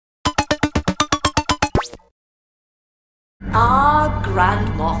Ah, Grand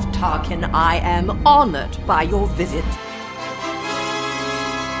Moff Tarkin, I am honored by your visit.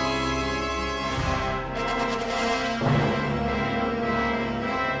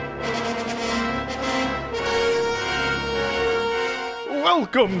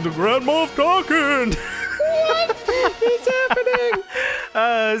 Welcome to Grand Moff Tarkin! What is happening?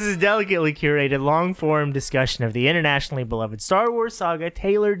 This is a delicately curated, long-form discussion of the internationally beloved Star Wars saga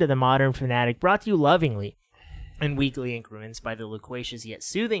tailored to the modern fanatic, brought to you lovingly in weekly increments by the loquacious yet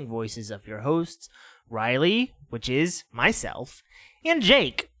soothing voices of your hosts, Riley, which is myself, and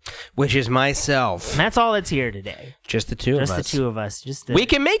Jake, which is myself. And that's all that's here today. Just the two of us. Just the two of us. We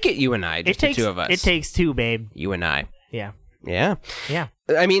can make it, you and I. Just the two of us. It takes two, babe. You and I. Yeah. Yeah. Yeah.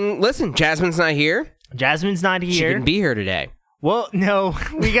 I mean, listen, Jasmine's not here. Jasmine's not here. She couldn't be here today. Well, no,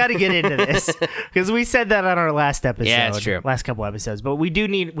 we got to get into this because we said that on our last episode. Yeah, it's true. Last couple episodes, but we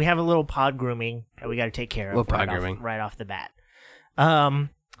have a little pod grooming that we got to take care of. Right off the bat.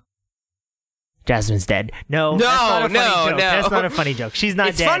 Jasmine's dead. No, that's not a funny joke. She's not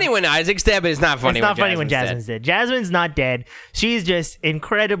dead. It's funny when Isaac's dead, but it's not funny. It's not funny when Jasmine's dead. Jasmine's not dead. She's just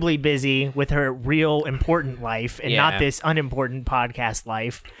incredibly busy with her real important life and not this unimportant podcast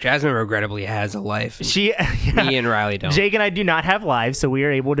life. Jasmine regrettably has a life. Me and Riley don't. Jake and I do not have lives, so we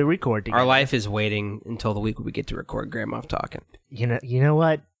are able to record together. Our life is waiting until the week we get to record Grand Moff Talking. You know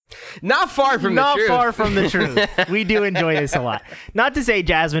what? Not far from the truth. Not far from the truth. We do enjoy this a lot. Not to say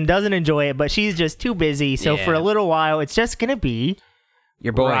Jasmine doesn't enjoy it, but she's just too busy. So for a little while, it's just going to be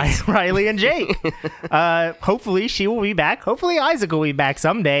your boys, Riley and Jake. Hopefully she will be back. Hopefully Isaac will be back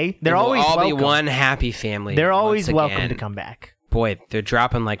someday. They're always welcome. Be one happy family. They're always welcome to come back. Boy, they're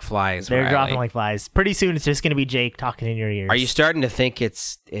dropping like flies. They're dropping like flies. Pretty soon it's just going to be Jake talking in your ears. Are you starting to think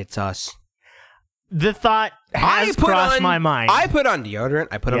it's us? The thought has crossed my mind. I put on deodorant.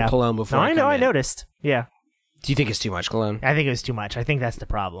 I put on cologne before I know. I noticed. Yeah. Do you think it's too much cologne? I think it was too much. I think that's the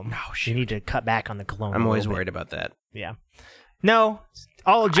problem. Oh, you need to cut back on the cologne. I'm always worried about that. Yeah. No.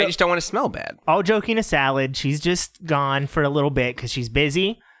 I just don't want to smell bad. All joking aside, she's just gone for a little bit because she's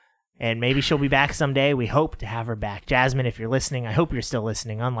busy. And maybe she'll be back someday. We hope to have her back. Jasmine, if you're listening, I hope you're still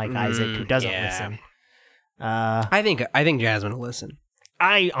listening, unlike Isaac, who doesn't listen. I think Jasmine will listen.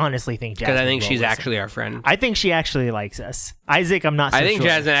 I honestly think Jasmine because I think she's listen. Actually our friend. I think she actually likes us. Isaac, I'm not so sure. I think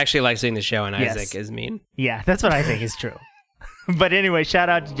Jasmine actually likes seeing the show, and Isaac is mean. Yeah, that's what I think is true. But anyway, shout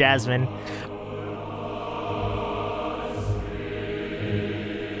out to Jasmine.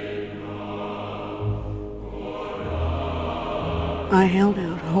 I held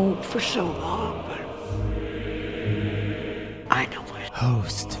out hope for so long, but I know it.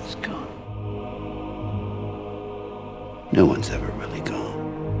 Host is gone. No one's ever really gone.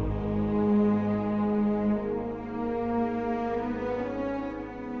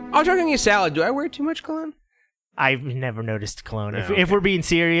 I'll talking you salad. Do I wear too much cologne? I've never noticed cologne. If we're being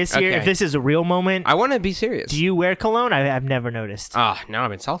serious here, if this is a real moment, I want to be serious. Do you wear cologne? I've never noticed. Now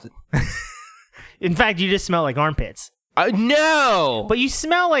I'm insulted. In fact, you just smell like armpits. No! But you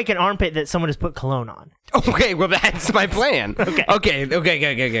smell like an armpit that someone has put cologne on. Okay, well, that's my plan. Okay,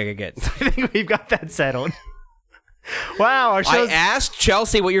 good. I think we've got that settled. Wow, our show's... I asked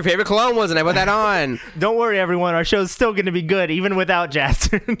Chelsea what your favorite cologne was, and I put that on. Don't worry, everyone. Our show's still going to be good, even without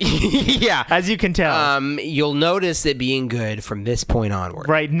Jasmine. Yeah. As you can tell. You'll notice it being good from this point onward.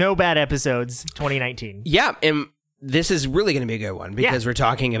 Right, no bad episodes, 2019. Yeah, and this is really going to be a good one because we're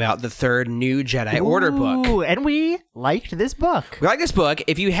talking about the third New Jedi Order book. And we liked this book. We like this book.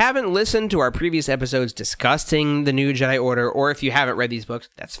 If you haven't listened to our previous episodes discussing the New Jedi Order, or if you haven't read these books,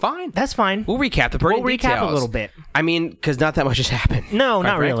 that's fine. That's fine. We'll recap the pertinent details. We'll recap a little bit. I mean, because not that much has happened. No,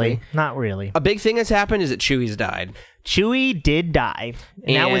 not really. Not really. A big thing that's happened is that Chewie's died. Chewie did die,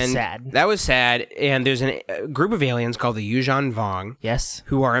 and that was sad. That was sad, and there's a group of aliens called the Yuuzhan Vong. Yes.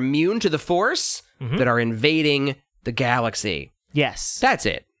 Who are immune to the Force that are invading the galaxy. Yes. That's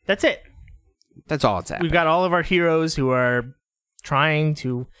it. That's it. That's all it's happening. We've got all of our heroes who are trying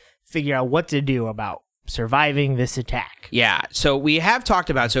to figure out what to do about surviving this attack. Yeah, so we have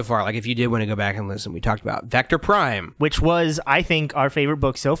talked about so far, like if you did want to go back and listen, we talked about Vector Prime. Which was, I think, our favorite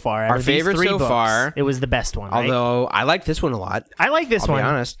book so far. Our favorite so far. It was the best one, right? Although, I like this one a lot. I like this one. I'll be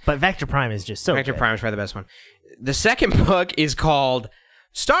honest. But Vector Prime is just so Vector good. Prime is probably the best one. The second book is called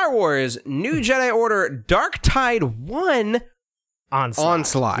Star Wars New Jedi Order Dark Tide 1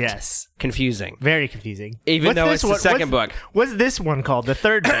 Onslaught. Yes. Confusing. Very confusing. Even though it's the second book. What's this one called? The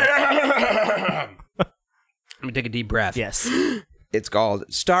third book? Let me take a deep breath. Yes. It's called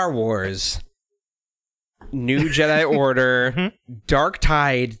Star Wars New Jedi Order Dark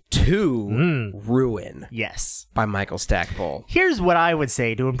Tide 2 Ruin. Yes. By Michael Stackpole. Here's what I would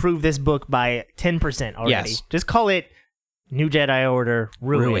say to improve this book by 10% already. Yes. Just call it New Jedi Order,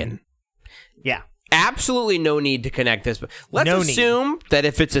 Ruin. Yeah. Absolutely no need to connect this. But let's No assume that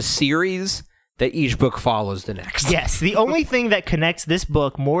if it's a series, that each book follows the next. Yes, the only thing that connects this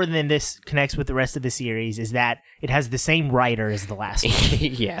book more than this connects with the rest of the series is that it has the same writer as the last one.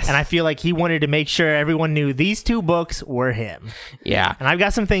 Yes. And I feel like he wanted to make sure everyone knew these 2 books were him. Yeah. And I've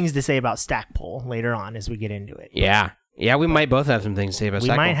got some things to say about Stackpole later on as we get into it. Yeah. Yeah, we might both have some things to say about We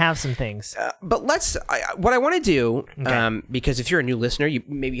Stackpole. might have some things. But what I want to do, because if you're a new listener,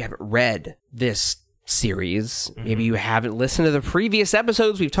 maybe you haven't read this series, maybe you haven't listened to the previous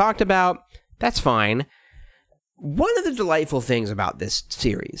episodes we've talked about, that's fine. One of the delightful things about this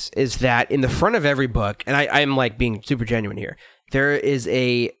series is that in the front of every book, and I'm like being super genuine here, there is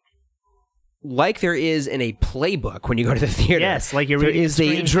in a playbook when you go to the theater. Yes, like you're there reading is the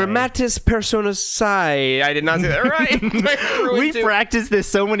a screenplay. dramatis personae. I did not say that right. We practiced this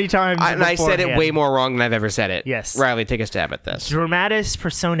so many times. And I said it beforehand. way more wrong than I've ever said it. Yes. Riley, take a stab at this. Dramatis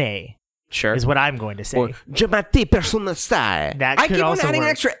personae Sure. is what I'm going to say. Or dramatis personae. That I could keep on also adding work.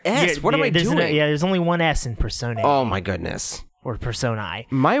 an extra S. Yeah, What am yeah, I doing? there's only one S in personae. Oh my goodness. Or personae.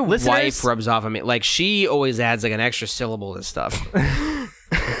 My Listeners- wife rubs off on me. Like, she always adds like an extra syllable to stuff.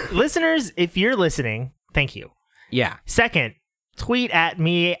 Listeners, if you're listening, thank you. Yeah. Second, tweet at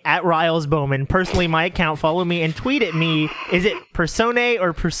me at Riles Bowman. Personally, my account. Follow me and tweet at me. Is it personae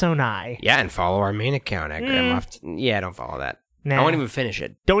or personae? Yeah, and follow our main account at Grandmoff. Yeah, don't follow that. Nah. I won't even finish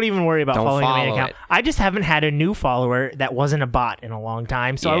it. Don't even worry about Don't following the main follow account. it. I just haven't had a new follower that wasn't a bot in a long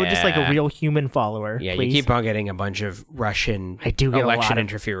time, so I would just like a Yeah. real human follower. Yeah, please. you keep on getting a bunch of Russian I do get a election lot of-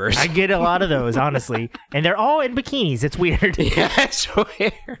 interferers. I get a lot of those, honestly, and they're all in bikinis. It's weird. Yeah, I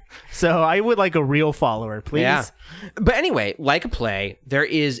swear. So I would like a real follower, please. Yeah. But anyway, like a play, there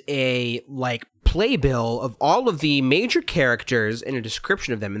is a playbill of all of the major characters and a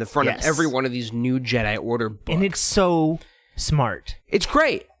description of them in the front Yes. of every one of these new Jedi Order books. And it's so smart. It's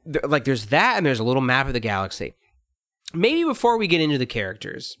great. There's that, and there's a little map of the galaxy. Maybe before we get into the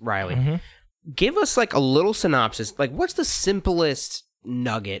characters, Riley, give us like a little synopsis. Like, what's the simplest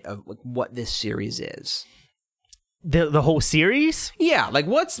nugget of what this series is? The whole series? Yeah, like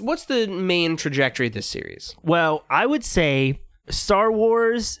what's the main trajectory of this series? Well, I would say Star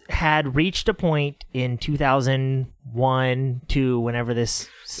Wars had reached a point in 2001, 2, whenever this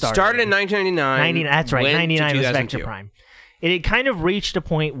Started in 1999. That's right. went to 99 was 2002. Vector Prime. It had kind of reached a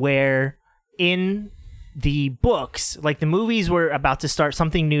point where in the books, like the movies were about to start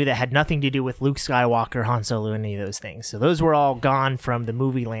something new that had nothing to do with Luke Skywalker, Han Solo, any of those things. So those were all gone from the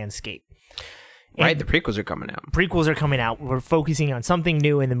movie landscape. Right, And the prequels are coming out. prequels are coming out. We're focusing on something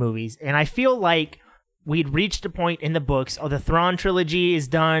new in the movies. And I feel like we'd reached a point in the books. Oh, the Thrawn trilogy is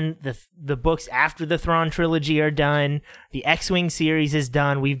done. The books after the Thrawn trilogy are done. The X-Wing series is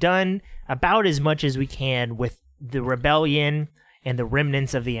done. We've done about as much as we can with the rebellion and the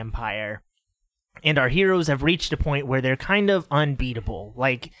remnants of the Empire. And our heroes have reached a point where they're kind of unbeatable.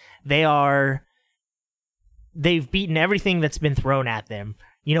 Like they've beaten everything that's been thrown at them.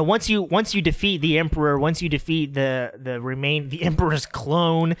 You know, once you defeat the Emperor, once you defeat the Emperor's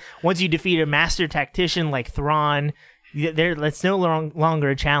clone, once you defeat a master tactician like Thrawn, that's no longer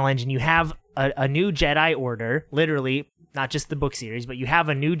a challenge, and you have a new Jedi Order, literally, not just the book series, but you have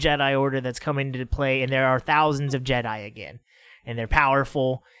a new Jedi Order that's coming into play, and there are thousands of Jedi again, and they're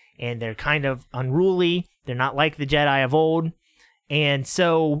powerful, and they're kind of unruly. They're not like the Jedi of old. And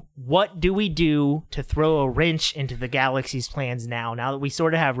so what do we do to throw a wrench into the galaxy's plans now that we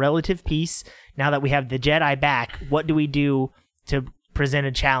sort of have relative peace, now that we have the Jedi back? What do we do to present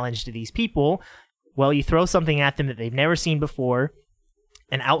a challenge to these people? Well, you throw something at them that they've never seen before,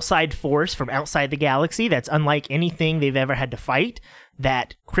 an outside force from outside the galaxy that's unlike anything they've ever had to fight,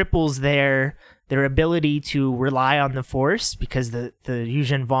 that cripples their ability to rely on the Force, because the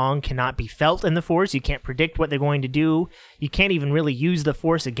Yuuzhan Vong cannot be felt in the Force. You can't predict what they're going to do. You can't even really use the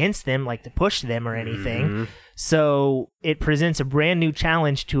Force against them, like to push them or anything. So it presents a brand new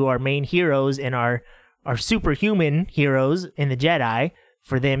challenge to our main heroes and our superhuman heroes in the Jedi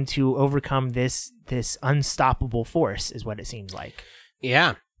for them to overcome this unstoppable Force, is what it seems like.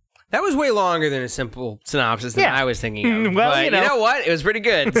 Yeah. That was way longer than a simple synopsis than Yeah. I was thinking of. Well, but you know. what? It was pretty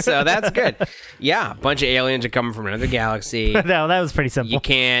good, so that's good. Yeah, a bunch of aliens are coming from another galaxy. No, that was pretty simple. You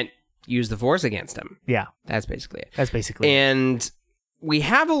can't use the Force against them. Yeah, That's basically it. that's basically it. And we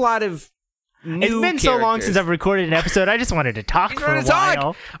have a lot of new It's been so long characters. since I've recorded an episode. I just wanted to talk You for a wanna talk?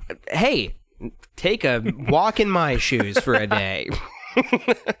 while. Hey, take a walk in my shoes for a day.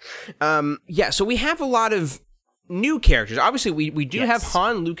 Yeah, so we have a lot of new characters. Obviously, we do Yes. have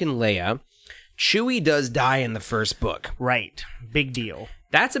Han, Luke, and Leia. Chewie does die in the first book. Right. Big deal.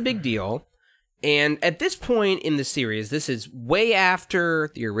 That's a big deal. And at this point in the series, this is way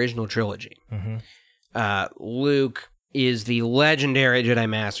after the original trilogy. Luke is the legendary Jedi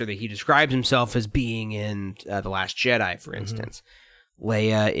Master that he describes himself as being in The Last Jedi, for instance.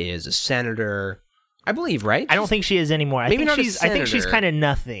 Leia is a senator, I believe, right? I don't think she is anymore. I think she's kind of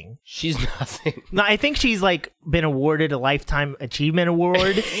nothing. She's nothing. No, I think she's like been awarded a Lifetime Achievement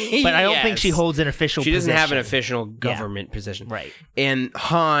Award, but I don't think she holds an official position. She doesn't have an official government position. Right. And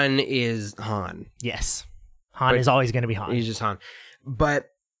Han is Han. Yes. Han is always going to be Han. He's just Han. But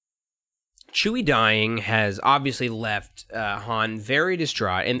Chewie dying has obviously left Han very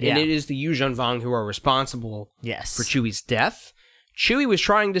distraught, and it is the Yuuzhan Vong who are responsible for Chewie's death. Chewie was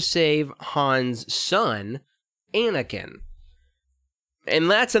trying to save Han's son, Anakin.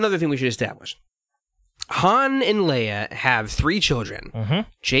 And that's another thing we should establish. Han and Leia have 3 children.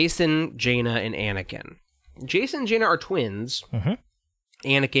 Jacen, Jaina, and Anakin. Jacen and Jaina are twins.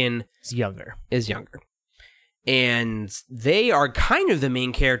 Anakin is younger. And they are kind of the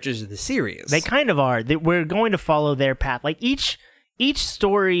main characters of the series. They kind of are. We're going to follow their path. Like each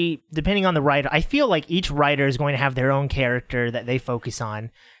story, depending on the writer, I feel like each writer is going to have their own character that they focus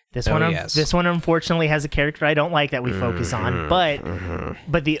on. This one unfortunately has a character I don't like that we focus on,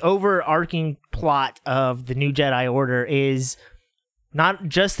 but the overarching plot of the New Jedi Order is not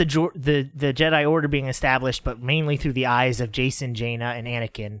just the Jedi Order being established, but mainly through the eyes of Jacen, Jaina, and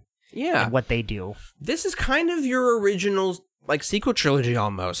Anakin. Yeah, and what they do. This is kind of your original like sequel trilogy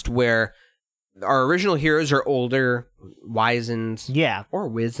almost, where our original heroes are older, wizened, or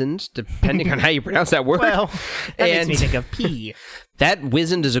wizened, depending on how you pronounce that word. Well, that makes me think of P. That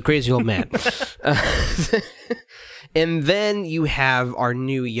wizened is a crazy old man. And then you have our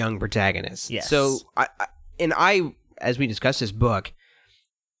new young protagonists. Yes. So, I, as we discussed this book,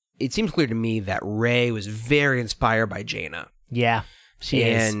 it seems clear to me that Rey was very inspired by Jaina. Yeah. She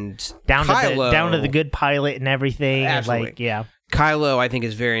is down to the good pilot and everything. Absolutely. And Kylo, I think,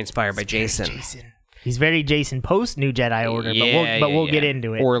 is very inspired by Jacen. He's very Jacen post New Jedi Order, but we'll get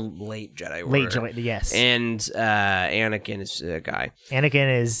into it. Or late Jedi Order. Yes. And Anakin is a guy.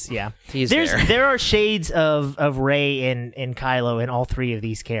 Anakin is He's there are shades of Rey and Kylo in all 3 of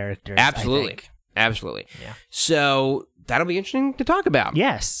these characters. Absolutely. Yeah. So that'll be interesting to talk about.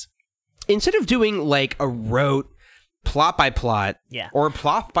 Yes. Instead of doing like a rote plot by plot, or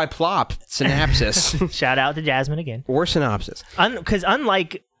plot by plot synopsis. Shout out to Jasmine again. Or synopsis. Because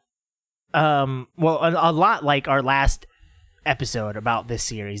unlike, a lot like our last episode about this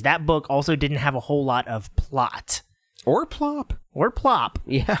series, that book also didn't have a whole lot of plot. Or plop.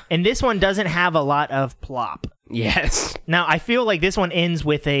 Yeah. And this one doesn't have a lot of plop. Yes. Now, I feel like this one ends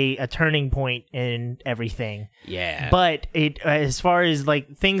with a turning point in everything. Yeah. But as far as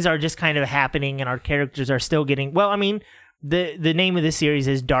like things are just kind of happening and our characters are still getting, well, I mean, the name of this series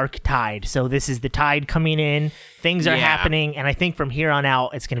is Dark Tide. So this is the tide coming in. Things are happening. And I think from here on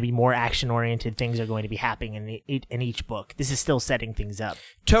out, it's going to be more action-oriented. Things are going to be happening in each book. This is still setting things up.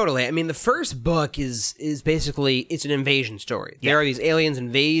 Totally. I mean, the first book is basically, it's an invasion story. There are these aliens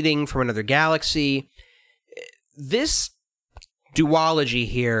invading from another galaxy. This duology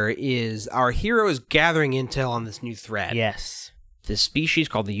here is our heroes gathering intel on this new threat. Yes. This species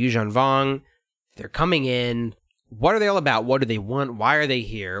called the Yuuzhan Vong. They're coming in. What are they all about? What do they want? Why are they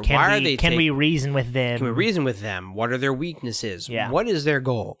here? Can we reason with them? Can we reason with them? What are their weaknesses? Yeah. What is their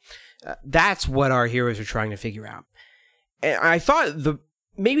goal? That's what our heroes are trying to figure out. And I thought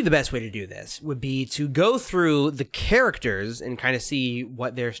maybe the best way to do this would be to go through the characters and kind of see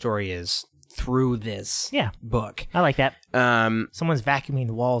what their story is through this book. I like that. Someone's vacuuming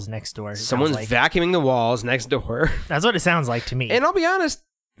the walls next door. Someone's vacuuming the walls next door. That's what it sounds like to me. And I'll be honest,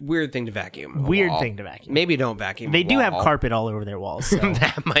 weird thing to vacuum. Thing to vacuum. Maybe don't vacuum. They do have carpet all over their walls. So.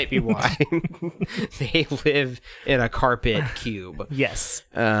 That might be why. They live in a carpet cube. Yes.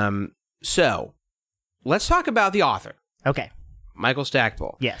 So, let's talk about the author. Okay. Michael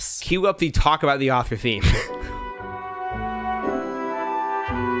Stackpole. Yes. Cue up the talk about the author theme.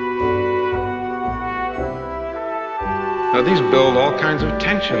 Now, these build all kinds of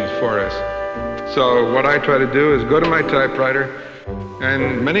tensions for us. So what I try to do is go to my typewriter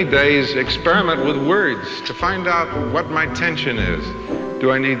and many days experiment with words to find out what my tension is.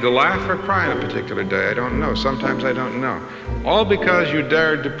 Do I need to laugh or cry on a particular day? I don't know. Sometimes I don't know. All because you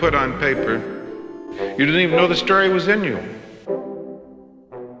dared to put on paper. You didn't even know the story was in you.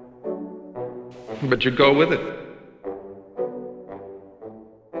 But you go with it.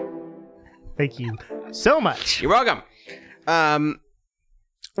 Thank you so much. You're welcome.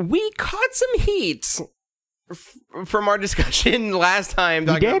 We caught some heat from our discussion last time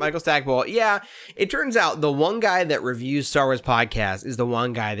talking did? about Michael Stackpole. Yeah, it turns out the one guy that reviews Star Wars podcasts is the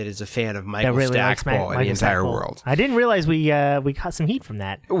one guy that is a fan of Michael Stackpole in the entire world. I didn't realize we got some heat from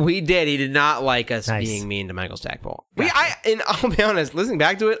that. We did. He did not like us Nice. being mean to Michael Stackpole. Gotcha. And I'll be honest, listening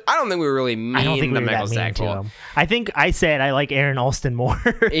back to it, I don't think we were really mean I don't think we to were Michael that mean to Stackpole. him. I think I said I like Aaron Alston more,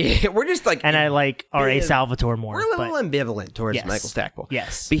 Yeah, we're just like, and I like R.A. Salvatore more. we're a little but ambivalent towards Yes. Michael Stackpole.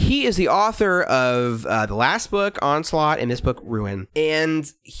 Yes. But he is the author of the last book, Onslaught, and this book, Ruin.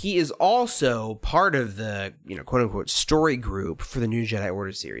 And he is also part of the, quote unquote, story group for the New Jedi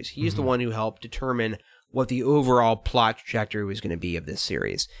Order series. He's the one who helped determine what the overall plot trajectory was going to be of this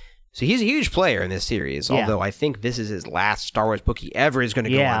series. So he's a huge player in this series, Yeah. although I think this is his last Star Wars book he ever is going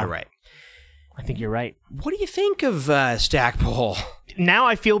to go on to write. I think you're right. What do you think of Stackpole? Now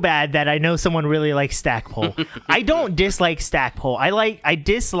I feel bad that I know someone really likes Stackpole. I don't dislike Stackpole. I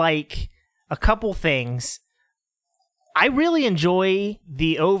dislike a couple things. I really enjoy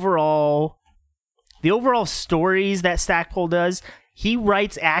the overall stories that Stackpole does. He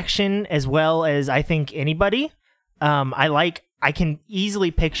writes action as well as I think anybody. I can easily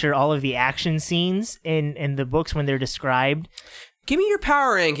picture all of the action scenes in the books when they're described. Give me your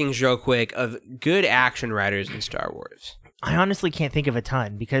power rankings real quick of good action writers in Star Wars. I honestly can't think of a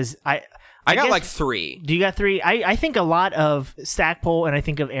ton because I got guess- like 3. Do you got 3? I think a lot of Stackpole and I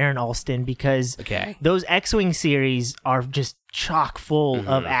think of Aaron Alston because Okay. those X-Wing series are just chock full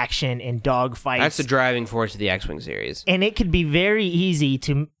of action and dogfights. That's the driving force of the X-Wing series. And it could be very easy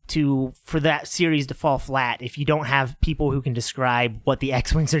for that series to fall flat if you don't have people who can describe what the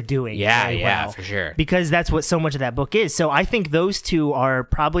X-Wings are doing. very well. for sure. Because that's what so much of that book is. So I think those two are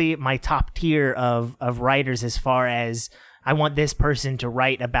probably my top tier of writers as far as I want this person to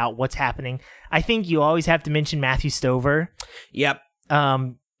write about what's happening. I think you always have to mention Matthew Stover. Yep.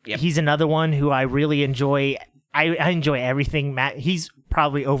 Yep. He's another one who I really enjoy. I enjoy everything. He's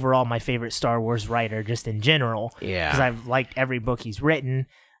probably overall my favorite Star Wars writer just in general. Yeah. Because I've liked every book he's written.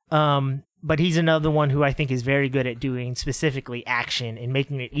 But he's another one who I think is very good at doing specifically action and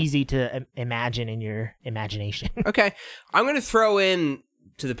making it easy to imagine in your imagination. Okay. I'm going to throw in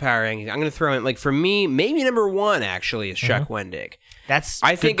to the power rankings. I'm going to throw in, like, for me, maybe number 1 actually is Chuck Wendig. That's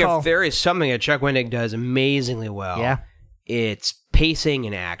I good think call. if there is something that Chuck Wendig does amazingly well, Yeah. it's pacing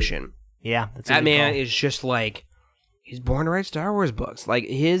and action. Yeah, that's a That good man call. is just like, he's born to write Star Wars books. Like,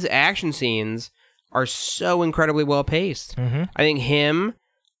 his action scenes are so incredibly well paced. Mm-hmm.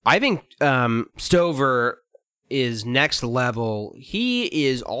 I think Stover is next level. He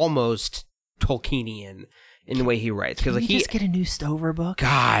is almost Tolkienian in the way he writes. Because Can like we just get a new Stover book?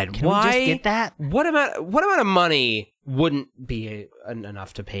 God, Can why we just get that? What amount of money wouldn't be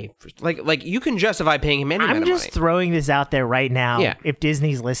enough to pay for? Like you can justify paying him any amount I'm of just money. throwing this out there right now. Yeah. If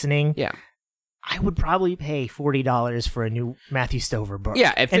Disney's listening, Yeah. I would probably pay $40 for a new Matthew Stover book.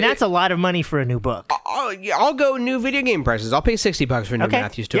 Yeah, and that's a lot of money for a new book. I'll go new video game prices. I'll pay $60 for a new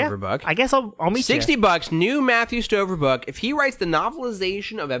Matthew Stover book. I guess I'll meet you. $60 new Matthew Stover book. If he writes the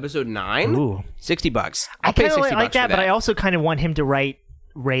novelization of episode 9, Ooh. $60. I I'll pay kind of $60 like that, for but I also kind of want him to write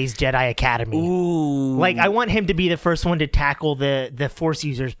Rey's Jedi Academy. Ooh. Like, I want him to be the first one to tackle the Force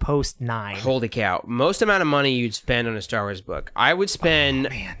users post 9. Holy cow. Most amount of money you'd spend on a Star Wars book. I would spend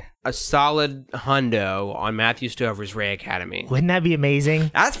a solid hundo on Matthew Stover's Rey Academy. Wouldn't that be amazing?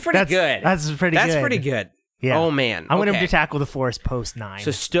 That's pretty good. That's pretty good. That's pretty good. Yeah. Oh, man. I want him Okay. to tackle the Force post 9.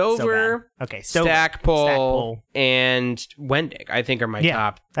 So Stover, bad. Okay, Stover, Stackpole, and Wendig, I think, are my Yeah,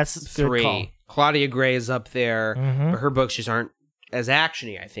 top that's a good 3. call. Claudia Gray is up there, Mhm. but her books just aren't as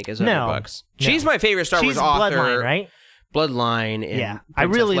actiony, I think, as No, other books. no. She's my favorite Star She's Wars author. Bloodline, right? Bloodline. And Yeah, I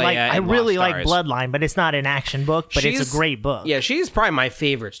Princess really Leia like and Lost like Stars. Bloodline, but it's not an action book, but it's She's- a great book. Yeah, she's probably my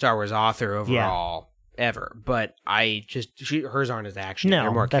favorite Star Wars author overall ever. But hers aren't as action. No,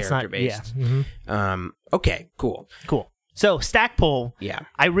 They're more that's character not. Yeah, based. mhm. Okay, cool. Cool. So Stackpole, Yeah.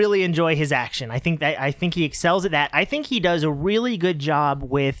 I really enjoy his action. I think he excels at that. I think he does a really good job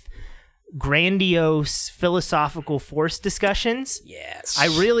with grandiose philosophical Force discussions. Yes. I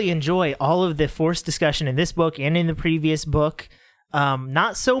really enjoy all of the Force discussion in this book and in the previous book.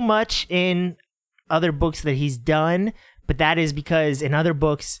 Not so much in other books that he's done, but that is because in other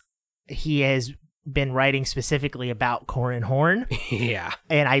books he has been writing specifically about Corran Horn. Yeah.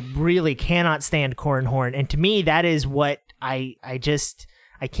 And I really cannot stand Corran Horn. And to me, that is what I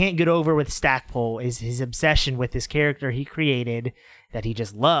can't get over with Stackpole is his obsession with this character he created that he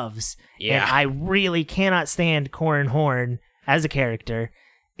just loves. Yeah. And I really cannot stand Corran Horn as a character.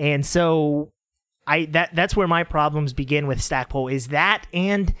 And so that's where my problems begin with Stackpole is that,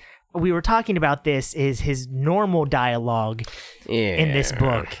 and we were talking about this, is his normal dialogue in this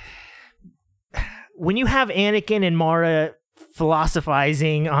book. when you have Anakin and Mara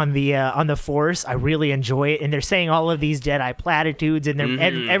philosophizing on the Force, I really enjoy it, and they're saying all of these Jedi platitudes, and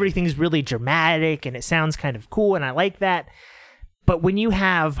everything's really dramatic, and it sounds kind of cool, and I like that. But when you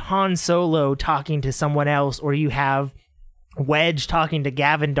have Han Solo talking to someone else, or you have Wedge talking to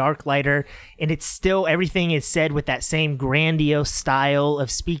Gavin Darklighter, and it's still, everything is said with that same grandiose style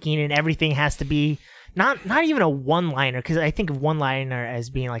of speaking, and everything has to be not even a one-liner, because I think of one-liner as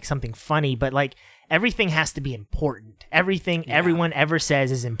being like something funny, but like everything has to be important. Everything everyone ever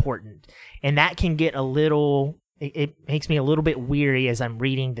says is important, and that can get a little. It makes me a little bit weary as I'm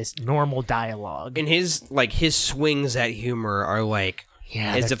reading this normal dialogue. And his swings at humor are like,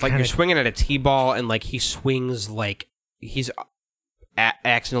 as if like you're swinging at a t-ball, and like he swings like he's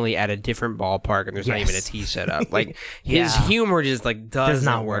accidentally at a different ballpark, and there's not even a tee set up. Like his humor just like does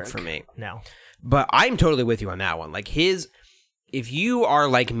not work for me. No, but I'm totally with you on that one. Like if you are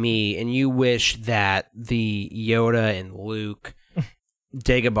like me and you wish that the Yoda and Luke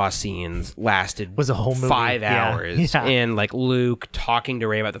Dagobah scenes lasted was a whole movie. 5 hours, and like Luke talking to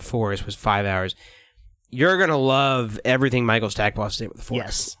Rey about the Force was 5 hours, you're gonna love everything Michael Stackpole did with the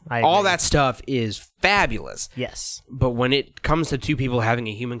Force. Yes, all that stuff is fabulous. Yes, but when it comes to two people having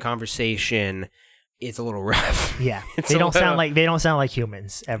a human conversation, it's a little rough. Yeah, they don't sound like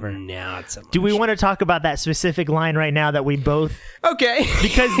humans ever. No, it's so much. Do we want to talk about that specific line right now that we both? Okay,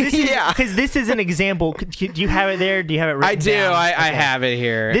 because this is an example. Do you have it there? Do you have it written I do. down? I have it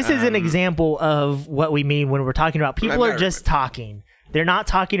here. This is an example of what we mean when we're talking about people are just talking. They're not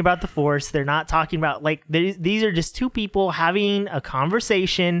talking about the Force. They're not talking about these are just two people having a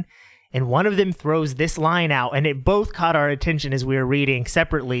conversation, and one of them throws this line out, and it both caught our attention as we were reading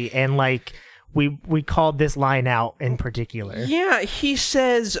separately, and like. We called this line out in particular. Yeah, he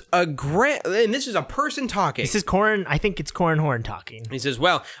says and this is a person talking. This is Corran. I think it's Corran Horn talking. He says,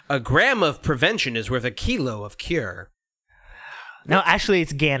 "Well, a gram of prevention is worth a kilo of cure." No, actually,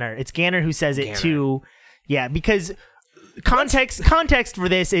 it's Ganner. It's Ganner who says it too. Yeah, because context for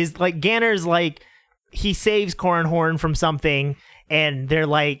this is like Ganner's like he saves Corran Horn from something, and they're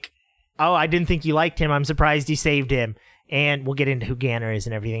like, "Oh, I didn't think you liked him. I'm surprised you saved him." And we'll get into who Ganner is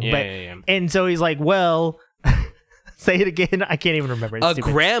and everything. And so he's like, well, say it again. I can't even remember. It's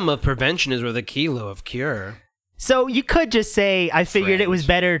stupid. Gram of prevention is worth a kilo of cure. So you could just say, I figured it was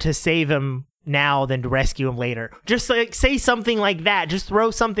better to save him now than to rescue him later. Just like say something like that. Just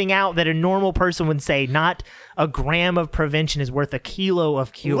throw something out that a normal person would say, not a gram of prevention is worth a kilo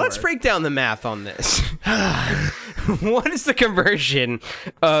of cure. Let's break down the math on this. What is the conversion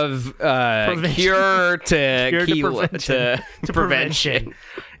of cure to kilo to prevention?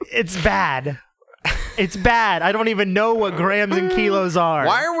 It's bad. It's bad. I don't even know what grams and kilos are.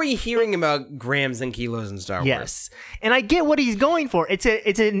 Why are we hearing about grams and kilos in Star Wars? Yes. And I get what he's going for. It's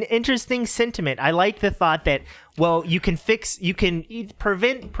an interesting sentiment. I like the thought that, well,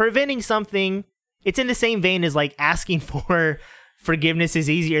 preventing something. It's in the same vein as like asking for forgiveness is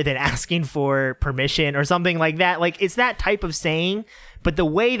easier than asking for permission or something like that. Like it's that type of saying, but the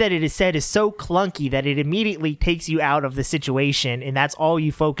way that it is said is so clunky that it immediately takes you out of the situation, and that's all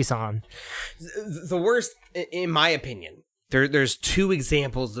you focus on. The worst, in my opinion, there's two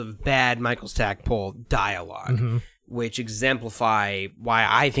examples of bad Michael Stackpole dialogue, which exemplify why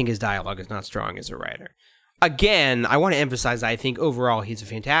I think his dialogue is not strong as a writer. Again, I want to emphasize that I think overall he's a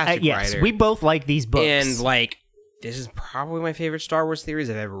fantastic yes, writer. We both like these books. And like, this is probably my favorite Star Wars series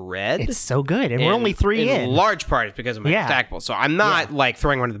I've ever read. It's so good, and we're only 3 in. In large part, it's because of Michael Stackpole. So I'm not like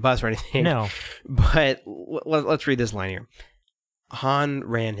throwing one under the bus or anything. No. But let's read this line here. Han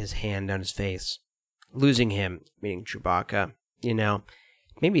ran his hand down his face. Losing him, meaning Chewbacca,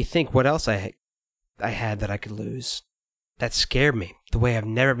 made me think what else I had that I could lose. That scared me, the way I've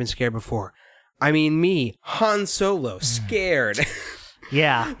never been scared before. I mean, me, Han Solo, scared.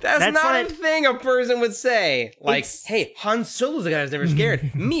 Yeah. That's not a thing a person would say. Like, hey, Han Solo's the guy who's never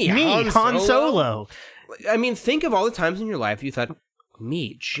scared. Me, Han Solo. I mean, think of all the times in your life you thought,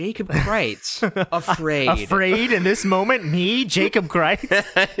 me, Jacob Kreitz, afraid. Afraid in this moment? Me, Jacob Kreitz?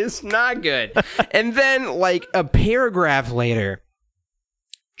 It's not good. And then, like, a paragraph later,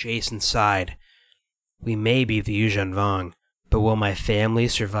 Jason sighed. We may be the Yuuzhan Vong, but will my family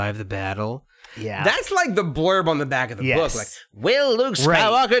survive the battle? Yeah. That's like the blurb on the back of the book. Like, will Luke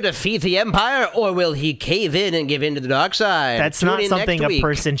Skywalker defeat the Empire, or will he cave in and give in to the dark side? That's not something a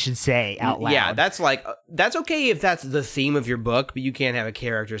person should say out loud. Yeah, that's like that's okay if that's the theme of your book, but you can't have a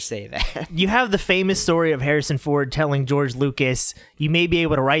character say that. You have the famous story of Harrison Ford telling George Lucas, you may be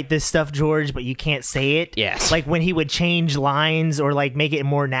able to write this stuff, George, but you can't say it. Yes. Like when he would change lines or like make it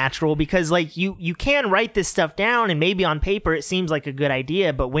more natural, because like you can write this stuff down and maybe on paper it seems like a good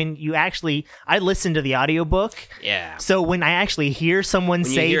idea, but when you actually, I listened to the audiobook. Yeah. So when I actually hear someone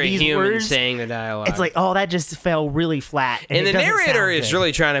When say you hear these a human words, saying the dialogue. it's like, oh, that just fell really flat. and it the doesn't narrator sound is good.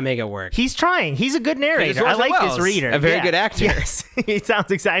 really trying to make it work. He's trying. He's a good narrator. It's I Orson like Welles, this reader. a very good actor. Yes. He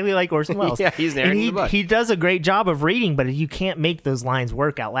sounds exactly like Orson Welles. Yeah, he's narrating and the book. he does a great job of reading, but you can't make those lines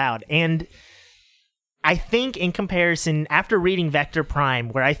work out loud. And I think in comparison, after reading Vector Prime,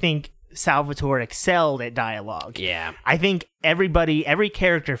 where I think Salvatore excelled at dialogue. Yeah. I think every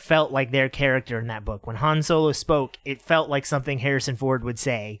character felt like their character in that book. When Han Solo spoke, it felt like something Harrison Ford would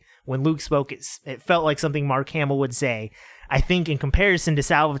say. When Luke spoke, it felt like something Mark Hamill would say. I think in comparison to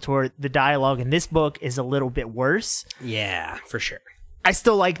Salvatore, the dialogue in this book is a little bit worse. Yeah, for sure. I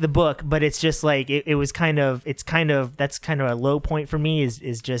still like the book, but it's just like that's kind of a low point for me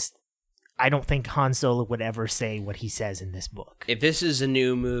is just I don't think Han Solo would ever say what he says in this book. If this is a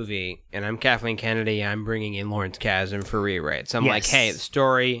new movie and I'm Kathleen Kennedy, I'm bringing in Lawrence Kasdan for rewrites. I'm like, hey, the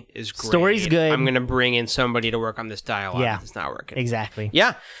story is great. Story's good. I'm going to bring in somebody to work on this dialogue. Yeah. It's not working. Exactly.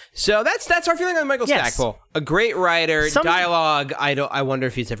 Yeah. So that's our feeling on Michael Yes. Stackpole. A great writer, dialogue. I wonder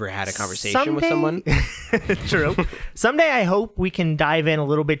if he's ever had a conversation with someone. True. Someday I hope we can dive in a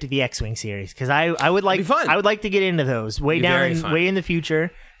little bit to the X-Wing series, because I would like It'd be fun. I would like to get into those way in the future.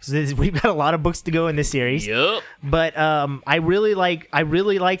 So we've got a lot of books to go in this series. Yep. But I really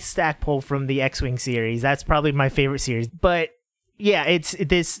like Stackpole from the X-Wing series. That's probably my favorite series. But yeah,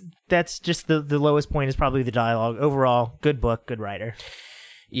 that's just the lowest point is probably the dialogue. Overall, good book, good writer.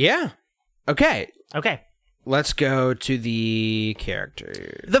 Yeah. Okay. Let's go to the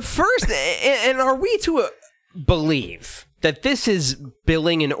character. The first, and are we to believe that this is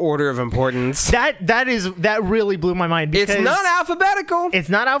billing in order of importance? That really blew my mind. Because it's not alphabetical. It's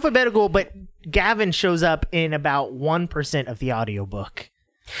not alphabetical, but Gavin shows up in about 1% of the audiobook.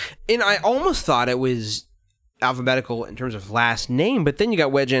 And I almost thought it was alphabetical in terms of last name, but then you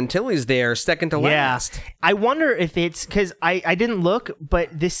got Wedge Antilles there, second to last. Yeah. I wonder if it's because I didn't look, but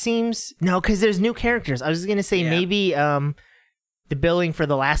this seems because there's new characters. I was gonna say maybe the billing for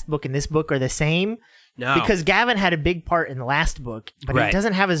the last book and this book are the same. No, because Gavin had a big part in the last book, but he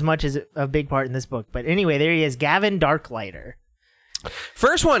doesn't have as much as a big part in this book. But anyway, there he is, Gavin Darklighter.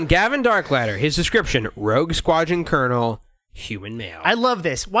 First one, Gavin Darklighter. His description: Rogue Squadron Colonel, human male. I love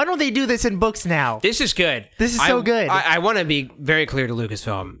this. Why don't they do this in books now? This is good. This is so good. I want to be very clear to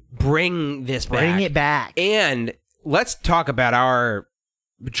Lucasfilm. Bring this back. Bring it back. And let's talk about our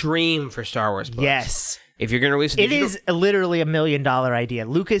dream for Star Wars books. Yes. If you're going to release it is literally $1 million idea.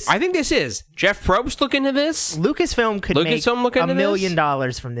 I think this is. Jeff Probst look into this. Lucasfilm could make $1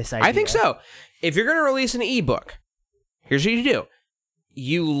 million from this idea. I think so. If you're going to release an ebook, here's what you do.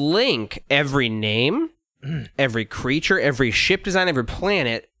 You link every name, every creature, every ship design, every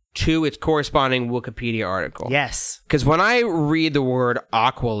planet to its corresponding Wikipedia article. Yes. Because when I read the word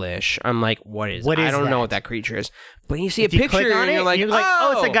Aqualish, I'm like, what is it? I don't know what that creature is. But you see a picture and you're like,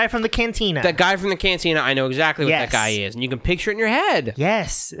 oh, it's a guy from the cantina. That guy from the cantina, I know exactly what that guy is. And you can picture it in your head.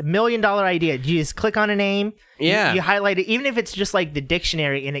 Yes. $1 million idea. You just click on a name. Yeah. You highlight it, even if it's just like the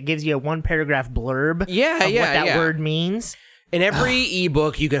dictionary and it gives you a 1-paragraph blurb of what that word means. In every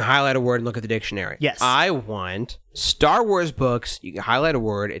ebook, you can highlight a word and look at the dictionary. Yes. I want Star Wars books. You can highlight a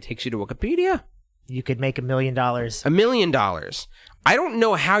word. It takes you to Wikipedia. You could make $1 million. $1 million. I don't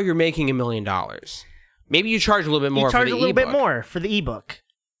know how you're making $1 million. Maybe you charge a little bit more for the ebook. You charge a little bit more for the ebook.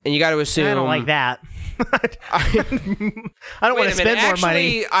 And you got to assume... I don't like that. I don't want to spend more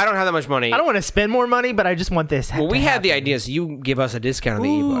money. I don't have that much money. I don't want to spend more money, but I just want this. Well, we have the idea, so you give us a discount on the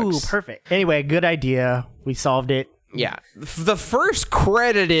ebooks. Ooh, perfect. Anyway, good idea. We solved it. Yeah. The first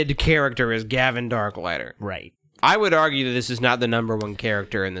credited character is Gavin Darklighter. Right. I would argue that this is not the number one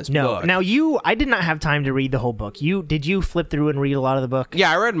character in this book. Now I did not have time to read the whole book. Did you flip through and read a lot of the book?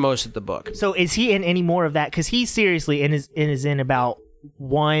 Yeah, I read most of the book. So is he in any more of that? Because he seriously is in about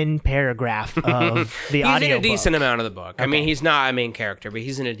 1 paragraph of the audio. He's in a decent amount of the book. Okay. I mean, he's not a main character, but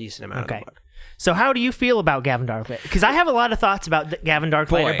he's in a decent amount of the book. So how do you feel about Gavin Darklighter? Because I have a lot of thoughts about Gavin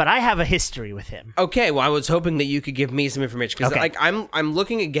Darklighter, but I have a history with him. Okay, well, I was hoping that you could give me some information. Because I'm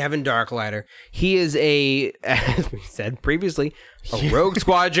looking at Gavin Darklighter. He is as we said previously, a Rogue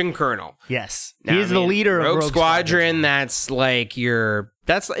Squadron Colonel. Yes. He is the leader of Rogue Squadron. That's like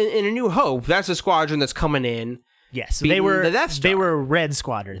that's in A New Hope, that's a squadron that's coming in Yes, so beaten the Death Star. they were Red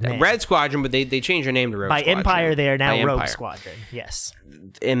Squadron. then. Red Squadron, but they changed their name to Rogue by Squadron. Empire, they are now By Rogue Empire. Squadron. Yes,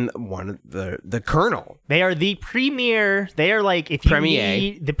 In one of the Colonel. they are the premier. They are like if you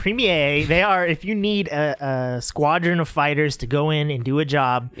need the premier. They are if you need a squadron of fighters to go in and do a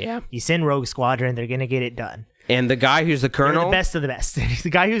job. Yeah. you send Rogue Squadron. They're gonna get it done. And the guy who's the They're Colonel, the best of the best. He's the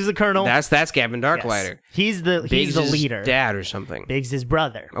guy who's the colonel. that's Gavin Yes. Darklighter. He's the Biggs' leader. dad or something. Biggs' his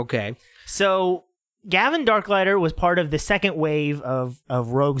brother. Okay. So Gavin Darklighter was part of the second wave of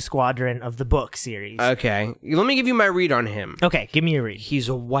Rogue Squadron of the book series. Okay. Let me give you my read on him. Okay, give me a read. He's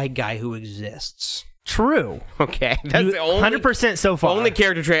a white guy who exists. True. Okay. That's You- the only 100% so far. only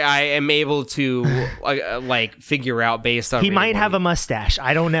character trait I am able to like figure out based on He reading might have a one. mustache.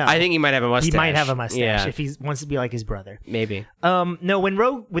 I don't know. I think he might have a mustache. he might have a mustache Yeah, if he wants to be like his brother. maybe. No, when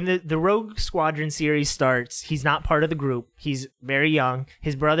the Rogue Squadron series starts, he's not part of the group. He's very young.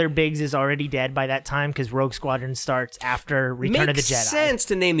 His brother Biggs is already dead by that time because Rogue Squadron starts after Return of the Makes Jedi. sense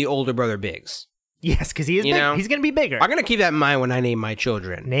to name the older brother Biggs. Yes, because he is You big. know? He's gonna be bigger. I'm gonna keep that in mind when I name my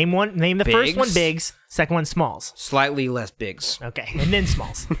children. Name the first one Biggs. Biggs, second one Smalls. Slightly less Biggs Okay, and then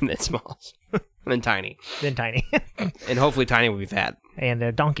Smalls, than Smalls, than Tiny, then Tiny, and hopefully Tiny will be fat.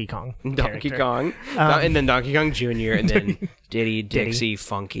 and Donkey Kong. Donkey character. Kong, and then Donkey Kong Jr. and then Diddy, Dixie,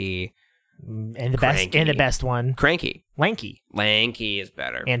 Funky, and the best one, Cranky. Lanky Is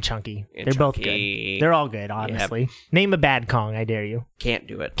better. and Chunky. And They're both Chunky. good. They're all good, honestly. Name a bad Kong, I dare you. Can't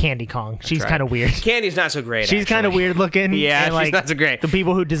do it. Candy Kong. She's tried. kind of weird. Candy's not so great. She's kind of actually. weird looking. Yeah, and, she's not so great. The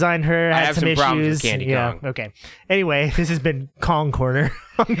people who designed her had have some some issues. problems with Candy yeah. Kong. Okay. Anyway, this has been Kong Corner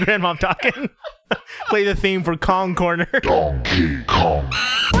on Grand Moff Talking. Play the theme for Kong Corner. Donkey Kong.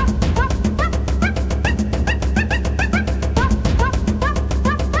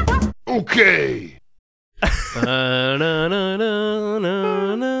 Okay. Oh,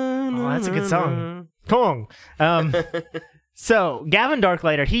 that's a good song. Kong. So, Gavin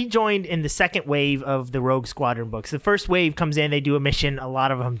Darklighter, he joined in the second wave of the Rogue Squadron books. The first wave comes in, they do a mission, a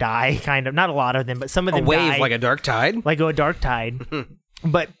lot of them die, kind of. Not a lot of them, but some of A them wave die. like a dark tide. Like a dark tide.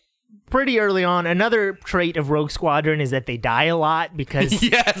 But pretty early on, another trait of Rogue Squadron is that they die a lot because,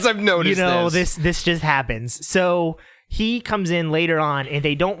 Yes, I've noticed. this just happens. So he comes in later on, and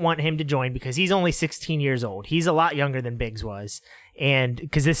they don't want him to join because he's only 16 years old. He's a lot younger than Biggs was, and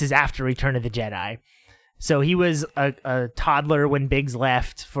because this is after Return of the Jedi. So he was a toddler when Biggs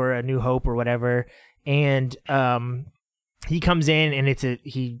left for A New Hope or whatever, and he comes in,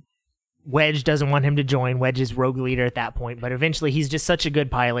 and Wedge doesn't want him to join. Wedge is rogue leader at that point, but eventually he's just such a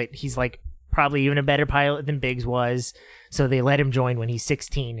good pilot. He's like probably even a better pilot than Biggs was, so they let him join when he's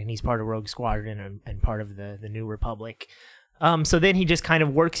 16, and he's part of Rogue Squadron and part of the New Republic. So then he just kind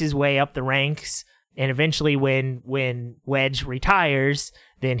of works his way up the ranks, and eventually when Wedge retires,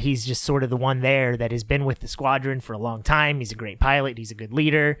 then he's just sort of the one there that has been with the squadron for a long time. He's a great pilot, he's a good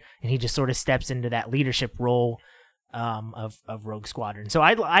leader, and he just sort of steps into that leadership role of Rogue Squadron. So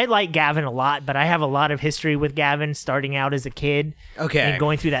I like Gavin a lot, but I have a lot of history with Gavin starting out as a kid. Okay. And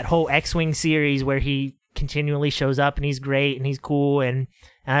going through that whole X-Wing series where he continually shows up and he's great and he's cool and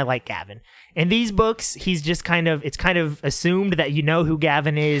I like Gavin. In these books, he's just it's kind of assumed that you know who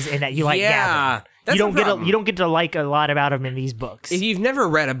Gavin is and that you like Gavin. That's You the don't problem. you don't get to like a lot about him in these books. If you've never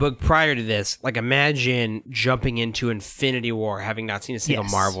read a book prior to this, like imagine jumping into Infinity War having not seen a single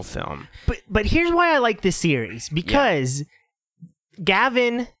Yes. Marvel film. But here's why I like this series, because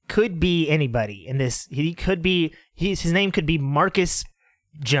Gavin could be anybody in this. He could be his name could be Marcus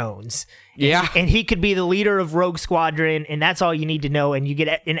Jones. Yeah. And he could be the leader of Rogue Squadron, and that's all you need to know, and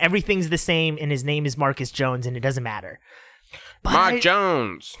everything's the same, and his name is Marcus Jones, and it doesn't matter. Mark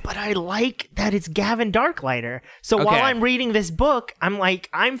Jones. But I like that it's Gavin Darklighter. So Okay. while I'm reading this book,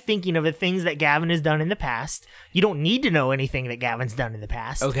 I'm thinking of the things that Gavin has done in the past. You don't need to know anything that Gavin's done in the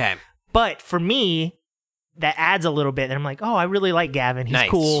past. Okay. But for me, that adds a little bit. And I'm like, oh, I really like Gavin. He's Nice.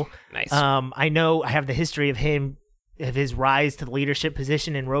 cool. Nice. I know I have the history of his rise to the leadership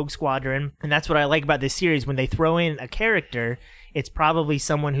position in Rogue Squadron. And that's what I like about this series. When they throw in a character, it's probably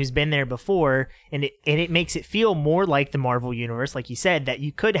someone who's been there before, and it makes it feel more like the Marvel Universe, like you said, that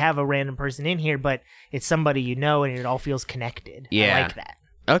you could have a random person in here, but it's somebody you know, and it all feels connected. Yeah. I like that.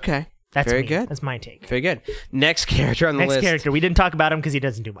 Okay. That's very me. good. That's my take. Very good. Next character on the Next list character. We didn't talk about him because he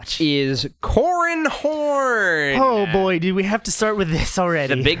doesn't do much. is Corran Horn. Oh boy, do we have to start with this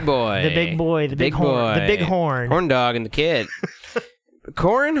already? The big boy. The big boy. The big horn. The big horn. Horn dog and the kid.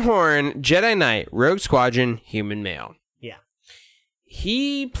 Corran Horn, Jedi Knight, Rogue Squadron, human male. Yeah.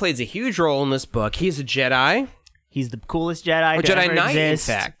 He plays a huge role in this book. He's a Jedi, He's the coolest Jedi A to Jedi ever Knight, in exist.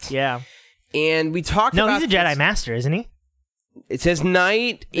 fact. Yeah. and we talked No, about he's a Jedi this- Master, isn't he? It says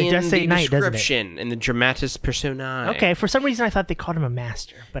knight in does say the knight, doesn't it? description, in the dramatis personae. Okay, for some reason I thought they called him a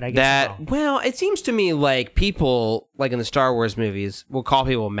master, but I guess That, no. well, it seems to me like people, like in the Star Wars movies, will call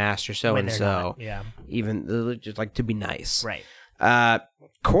people master When they're so-and-so. not, yeah. Even just like to be nice. Right.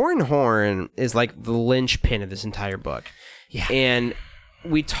 Corran Horn is like the linchpin of this entire book. Yeah. And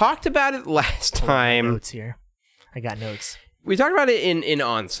we talked about it last time. Notes here. I got notes. We talked about it in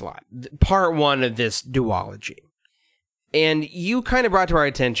Onslaught, part 1 of this duology. And you kind of brought to our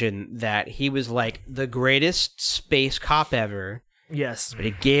attention that he was like the greatest space cop ever, Yes. but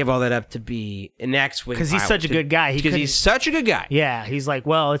he gave all that up to be an X-Wing Because he's pilot. such a good guy. Because he's such a good guy. Yeah, he's like,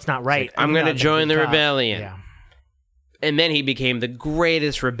 well, it's not right. I'm going to join the rebellion. Yeah. And then he became the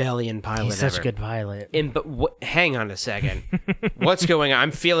greatest rebellion pilot He's such ever. a good pilot. And but hang on a second. What's going on?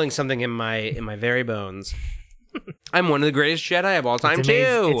 I'm feeling something in my very bones. I'm one of the greatest Jedi of all time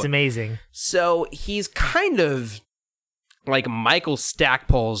too. It's amazing. So he's kind of like Michael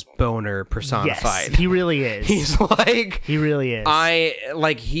Stackpole's boner personified. Yes, he really is. He's like he really is.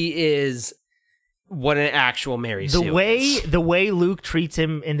 he is what an actual Mary Sue is. The way Luke treats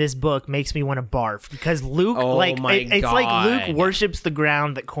him in this book makes me want to barf because Luke it's like Luke worships the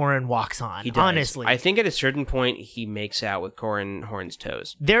ground that Corran walks on. He does. Honestly, I think at a certain point he makes out with Corran Horn's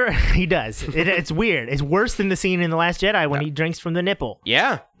toes. he does. It's weird. It's worse than the scene in The Last Jedi when he drinks from the nipple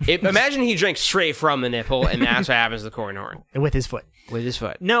Yeah. Imagine he drinks straight from the nipple, and that's what happens to Corran Horn. with his foot. With his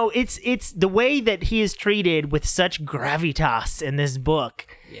foot. No, it's the way that he is treated with such gravitas in this book.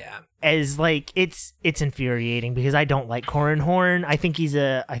 Yeah. As like it's infuriating because I don't like Corran Horn. I think he's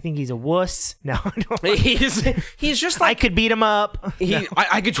a wuss. No, I don't. He's just like I could beat him up.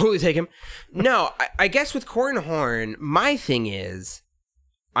 I could totally take him. No, I guess with Corran Horn, my thing is,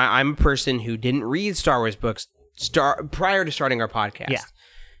 I'm a person who didn't read Star Wars books prior to starting our podcast. Yeah.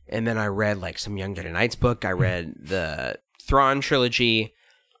 And then I read like some Young Jedi Knights book. I read the Thrawn trilogy.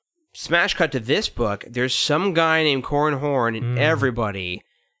 Smash cut to this book. There's some guy named Corran Horn, and everybody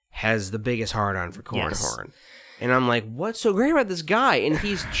has the biggest hard on for Corran Horn. And I'm like, what's so great about this guy? And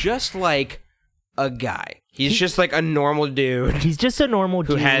he's just like a guy. He's just like a normal dude. He's just a normal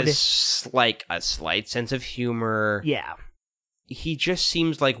who dude has like a slight sense of humor. Yeah. He just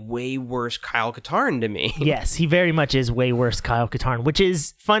seems like way worse Kyle Katarn to me. Yes, he very much is way worse Kyle Katarn, which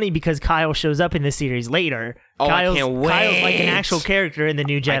is funny because Kyle shows up in this series later. Oh, I can't wait. Kyle's like an actual character in the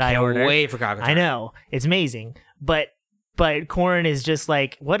new Jedi I can't Order. wait for Kyle Katarn. I know. It's amazing. But Corran is just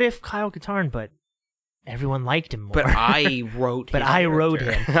like, what if Kyle Katarn, but everyone liked him more. But I wrote But I wrote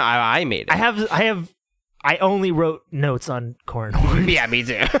him. I made it. I only wrote notes on Corran Horn. Yeah, me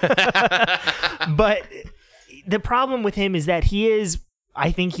too. But the problem with him is that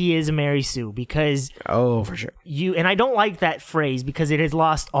I think he is a Mary Sue because oh, for sure. and I don't like that phrase because it has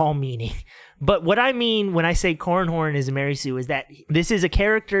lost all meaning. But what I mean when I say Corran Horn is a Mary Sue is that this is a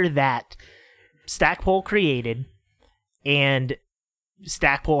character that Stackpole created and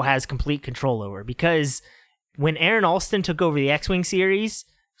Stackpole has complete control over, because when Aaron Alston took over the X-Wing series,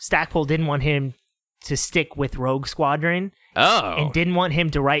 Stackpole didn't want him to stick with Rogue Squadron. Oh. And didn't want him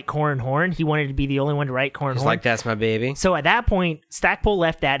to write Corran Horn. He wanted to be the only one to write Corran He's Horn. like, that's my baby. So at that point, Stackpole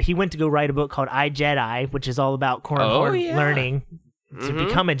left that. He went to go write a book called I, Jedi, which is all about Corran Horn learning to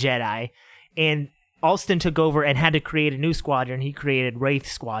become a Jedi. And Alston took over and had to create a new squadron. He created Wraith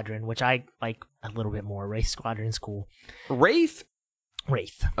Squadron, which I like a little bit more. Wraith Squadron's cool. Wraith?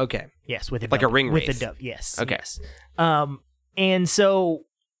 Wraith. Okay. Yes, with a like dove. a ring with wraith. a dove. Yes. Okay. Yes. And so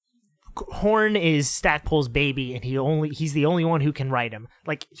Horn is Stackpole's baby, and he's the only one who can write him.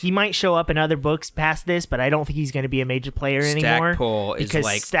 Like, he might show up in other books past this, but I don't think he's going to be a major player anymore. Stackpole is because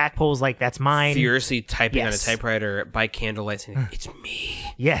like Stackpole's like, that's mine. furiously typing on a Yes. typewriter by candlelight saying, it's me.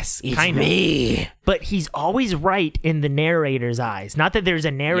 Yes, It's kind of. me. But he's always right in the narrator's eyes. Not that there's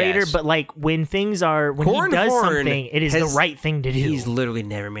a narrator, Yes. but like when he does something, it is the right thing to do. He's literally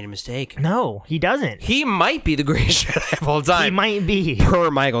never made a mistake. No, he doesn't. He might be the greatest Jedi of all time. He might be.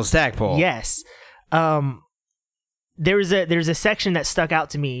 Per Michael Stackpole. Yes. There's a section that stuck out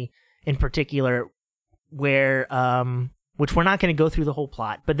to me in particular where which we're not going to go through the whole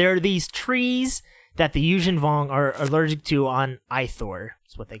plot, but there are these trees that the Yuuzhan Vong are allergic to on Ithor.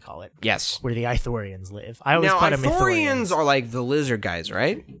 That's what they call it. Yes. Where the Ithorians live. I always Now, call them Ithorians are like the lizard guys,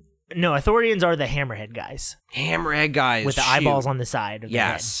 right? No, Ithorians are the hammerhead guys Hammerhead guys. with the eyeballs on the side of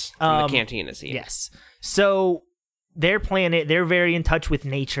Yes. the head. From the cantina scene. Yes. So their planet, they're very in touch with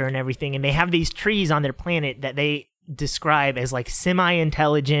nature and everything, and they have these trees on their planet that they describe as like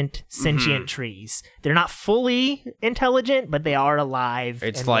semi-intelligent, sentient trees. They're not fully intelligent, but they are alive.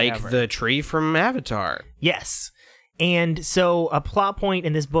 It's and like whatever. the tree from Avatar. Yes. And so a plot point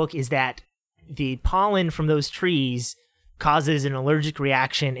in this book is that the pollen from those trees causes an allergic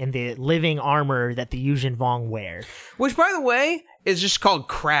reaction in the living armor that the Yuzhen Vong wear. Which, by the way, is just called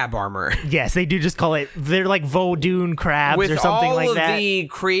crab armor. Yes, they do just call it. They're like Vodun crabs With or something all like of that. the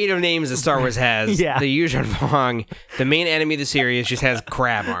creative names that Star Wars has, Yeah. the Yuzhen Vong, the main enemy of the series, just has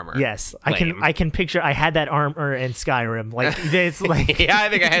crab armor. Yes, Lame. I can picture. I had that armor in Skyrim. Like it's like Yeah, I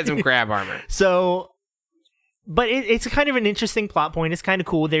think I had some crab armor. so. But it's kind of an interesting plot point. It's kind of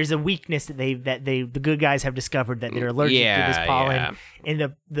cool. There's a weakness that the good guys have discovered that they're allergic to this pollen,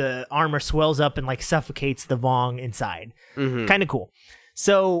 and the armor swells up and like suffocates the Vong inside. Mm-hmm. Kind of cool.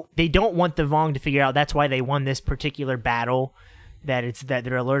 So they don't want the Vong to figure out. That's why they won this particular battle. That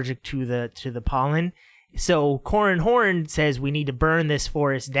they're allergic to the pollen. So Corran Horn says we need to burn this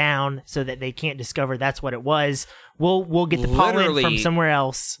forest down so that they can't discover that's what it was. We'll get the pollen Literally from somewhere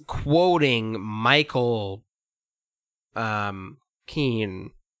else. Quoting Michael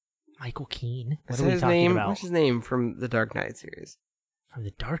Keane. Michael Keane. What Is are that we his talking name? about? What's his name from the Dark Knight series? From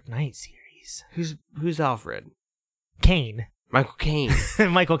the Dark Knight series. Who's Alfred? Kane. Michael Caine.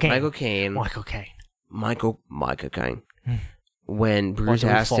 Michael Caine. Michael Caine. Michael Caine. Michael Caine. When Bruce Wonderful,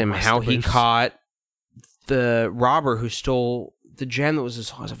 asked him how Mr. he Bruce. caught the robber who stole the gem that was the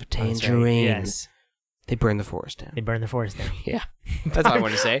size of a tangerine, Yes. they burned the forest down. They burned the forest down. Yeah, that's all I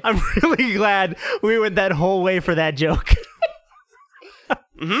wanted to say. I'm really glad we went that whole way for that joke.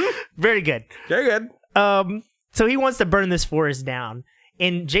 Very good. Very good. So he wants to burn this forest down.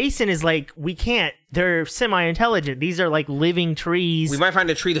 And Jason is like, we can't. They're semi-intelligent. These are like living trees. We might find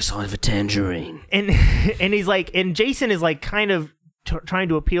a tree the size of a tangerine. And he's like, and Jason is like kind of trying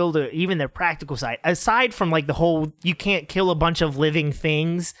to appeal to even their practical side. Aside from like the whole, you can't kill a bunch of living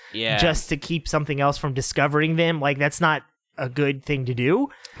things just to keep something else from discovering them. Like that's not a good thing to do.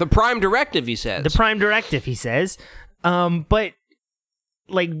 The prime directive, he says. The prime directive, he says. But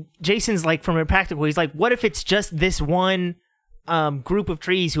like Jason's like from a practical, he's like, what if it's just this one group of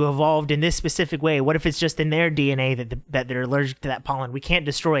trees who evolved in this specific way? What if it's just in their DNA that they're allergic to that pollen? We can't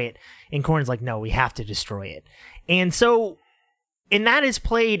destroy it. And Corran's like, no, we have to destroy it. And so, and that is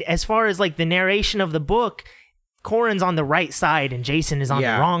played as far as like the narration of the book. Corran's on the right side and Jason is on the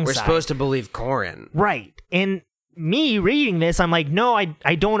wrong we're side. supposed to believe Corran. Right. And me reading this, I'm like, no,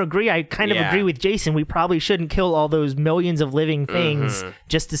 I don't agree. I kind of agree with Jason. We probably shouldn't kill all those millions of living things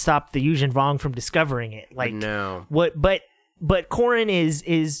just to stop the Yuzhen Vong from discovering it. Like, No. But Corran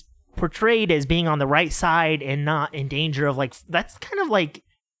is portrayed as being on the right side and not in danger of like, that's kind of like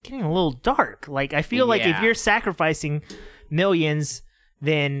getting a little dark. Like, I feel like if you're sacrificing millions,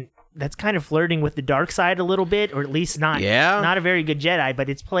 then that's kind of flirting with the dark side a little bit, or at least not a very good Jedi, but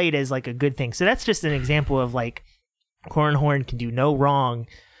it's played as like a good thing. So that's just an example of like Corran Horn can do no wrong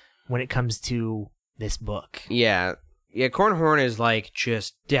when it comes to this book. Yeah. Yeah, Corran Horn is like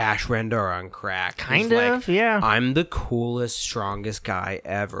just Dash Rendar on crack. Kind He's of, like, yeah. I'm the coolest, strongest guy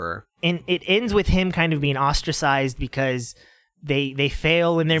ever. And it ends with him kind of being ostracized because they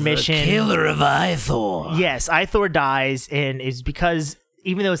fail in their mission. Killer of Ithor. Yes, Ithor dies, and it's because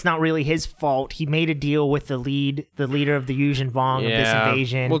even though it's not really his fault, he made a deal with the leader of the Yuzhen Vong of this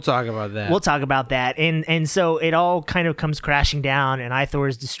invasion. We'll talk about that. We'll talk about that. And so it all kind of comes crashing down, and Ithor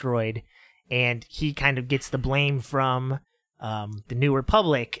is destroyed, and he kind of gets the blame from the New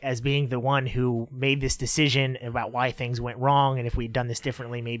Republic as being the one who made this decision about why things went wrong, and if we'd done this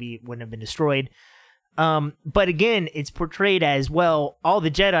differently, maybe it wouldn't have been destroyed. But again, it's portrayed as, well, all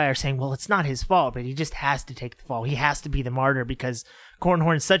the Jedi are saying, well, it's not his fault, but he just has to take the fall. He has to be the martyr because Corran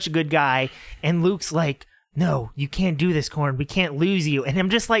Horn's such a good guy. And Luke's like, no, you can't do this, Corran. We can't lose you. And I'm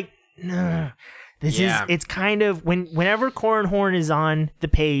just like, no. It's kind of, whenever Corran Horn is on the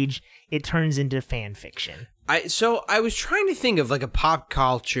page, it turns into fan fiction. So I was trying to think of like a pop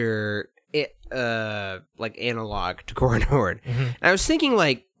culture like analog to Corran Horn. Mm-hmm. And I was thinking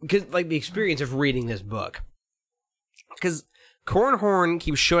because the experience of reading this book, because Corran Horn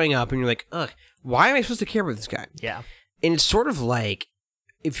keeps showing up and you're like, ugh, why am I supposed to care about this guy? Yeah. And it's sort of like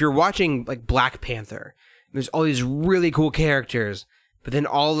if you're watching like Black Panther, there's all these really cool characters, but then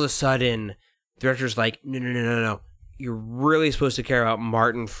all of a sudden the director's like, no. You're really supposed to care about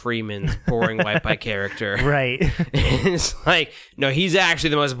Martin Freeman's boring white guy character. Right. And it's like, no, he's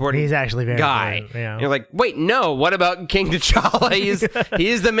actually the most important He's actually very guy. important, yeah. And you're like, wait, no, what about King T'Challa? He's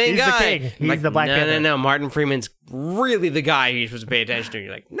the main He's the guy. king. I'm He's the Black Panther. No, Martin Freeman's really the guy you're supposed to pay attention to. And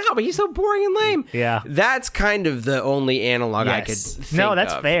you're like, no, but he's so boring and lame. Yeah. That's kind of the only analog I could think No,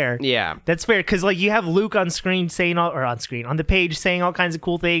 that's of. fair. Yeah. That's fair, because like you have Luke on screen saying on the page saying all kinds of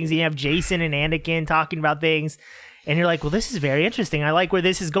cool things. You have Jason and Anakin talking about things. And you're like, well, this is very interesting. I like where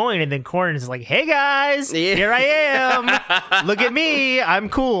this is going. And then Korn is like, hey, guys, here I am. Look at me. I'm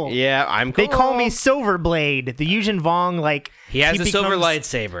cool. Yeah, I'm cool. They call me Silverblade. The Yuzhen Vong, like... He has a silver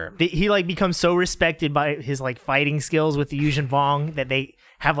lightsaber. He, like, becomes so respected by his, like, fighting skills with the Yuzhen Vong that they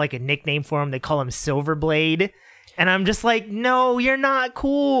have, like, a nickname for him. They call him Silverblade. And I'm just like, no, you're not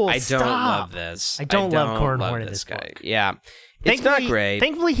cool. I Stop. don't love this. I don't love Korn Horn in this guy. book. Yeah. It's not great.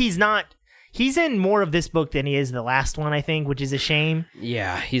 Thankfully, he's not... He's in more of this book than he is the last one, I think, which is a shame.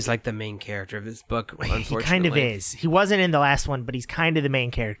 Yeah, he's like the main character of this book, unfortunately. He kind of is. He wasn't in the last one, but he's kind of the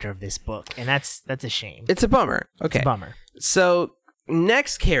main character of this book, and that's a shame. It's a bummer. Okay. It's a bummer. So,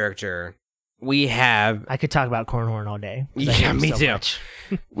 next character, we have... I could talk about Kornhorn all day. Yeah, me too.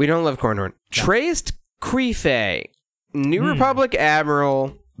 We don't love Kornhorn. No. Traist Crefe, New Republic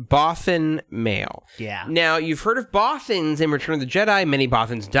Admiral... Bothan male. Yeah. Now, you've heard of Bothans in Return of the Jedi. Many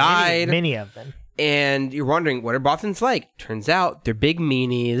Bothans died. Many of them. And you're wondering, what are Bothans like? Turns out they're big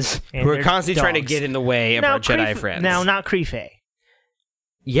meanies and who are constantly trying to get in the way of our Jedi friends. Now, not Crefe.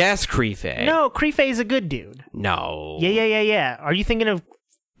 Yes, Crefe. No, Crefe is a good dude. No. Yeah. Are you thinking of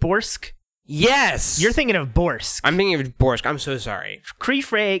Borsk? Yes. You're thinking of Borsk. I'm thinking of Borsk. I'm so sorry.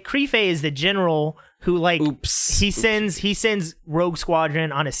 Crefe is the general who, like, he sends Rogue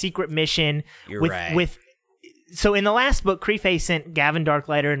Squadron on a secret mission. You're right. So in the last book, Crefe sent Gavin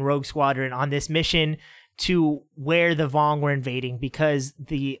Darklighter and Rogue Squadron on this mission to where the Vong were invading because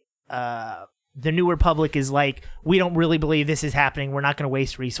the New Republic is like, we don't really believe this is happening. We're not going to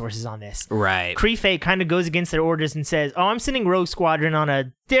waste resources on this. Right. Crefe kind of goes against their orders and says, I'm sending Rogue Squadron on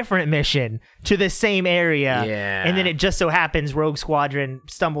a different mission to the same area. Yeah. And then it just so happens Rogue Squadron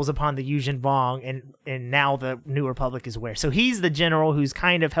stumbles upon the Yuzhen Vong, and now the New Republic is where. So he's the general who's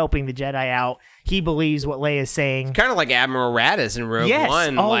kind of helping the Jedi out. He believes what Leia's saying. Kind of like Admiral Raddus in Rogue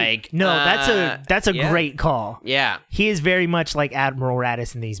One. That's a great call. Yeah. He is very much like Admiral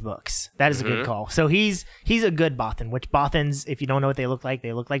Raddus in these books. That is a good call. So he's a good Bothan, which Bothans, if you don't know what they look like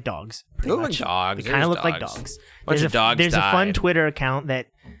dogs. They look like dogs. They kind of look like dogs. There's a fun Twitter account that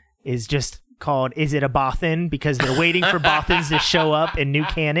is just called Is It a Bothan? Because they're waiting for Bothans to show up in new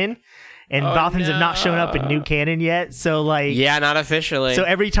canon. And Bothans have not shown up in new canon yet. So, like... Yeah, not officially. So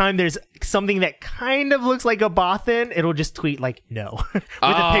every time there's something that kind of looks like a Bothan, it'll just tweet, like, no. With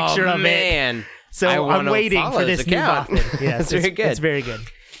a picture of it. So I'm waiting for this new Bothan. Yes, That's very good. It's very good.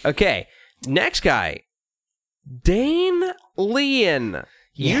 Okay. Next guy. Dane Lian.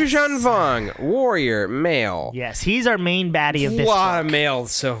 Yes. Yuzhen Vong, warrior, male. Yes, he's our main baddie of this book. A lot book. of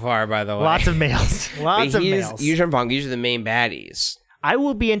males so far, by the way. Lots of males. Lots of males. Yuzhen Vong, these are the main baddies. I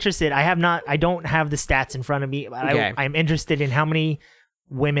will be interested. I don't have the stats in front of me, but Okay. I'm interested in how many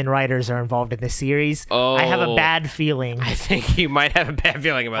women writers are involved in this series. Oh. I have a bad feeling. I think you might have a bad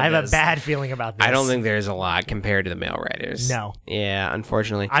feeling about this. I have a bad feeling about this. I don't think there's a lot compared to the male writers. No. Yeah,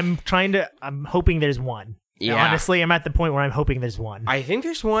 unfortunately. I'm hoping there's one. Yeah. Honestly, I'm at the point where I'm hoping there's one. I think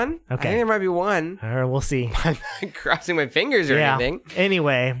there's one. Okay. I think there might be one. We'll see. I'm not crossing my fingers or anything.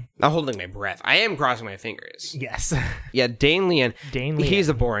 Anyway. I'm holding my breath. I am crossing my fingers. Yes. Yeah, Dane Lian. Dane Lian. He's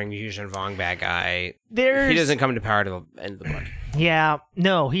a boring Yuzhen Vong bad guy. He He doesn't come to power to the end of the book. Yeah.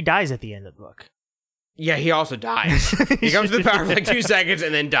 No, he dies at the end of the book. Yeah, he also dies. He comes to the power for like 2 seconds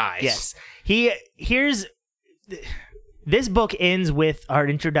and then dies. Yes. This book ends with our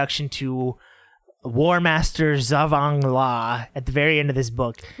introduction to War Master Zavang La at the very end of this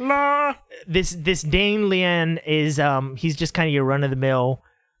book. La. This Dane Lian is he's just kind of your run of the mill.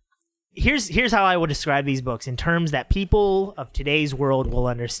 Here's how I would describe these books in terms that people of today's world will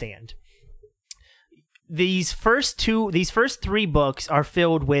understand. These first 3 books are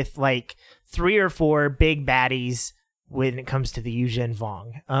filled with like 3 or 4 big baddies when it comes to the Yuzhen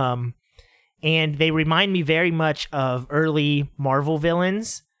Vong. And they remind me very much of early Marvel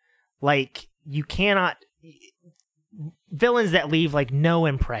villains. Like, you cannot... Villains that leave, like, no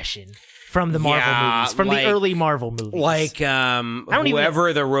impression from the Marvel movies. From the early Marvel movies. Like,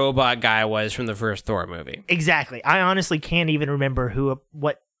 whoever the robot guy was from the first Thor movie. Exactly. I honestly can't even remember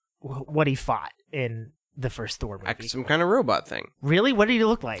what he fought in the first Thor movie. Like some kind of robot thing. Really? What did he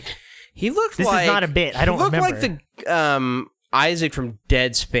look like? He looked This is not a bit. I don't remember. He looked like the... Isaac from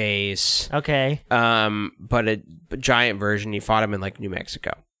Dead Space. Okay. But a giant version. He fought him in like New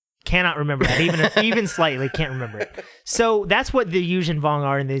Mexico. Cannot remember that. Even slightly, can't remember it. So that's what the Yuzhen Vong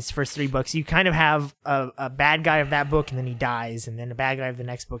are in these first 3 books. You kind of have a bad guy of that book and then he dies, and then a bad guy of the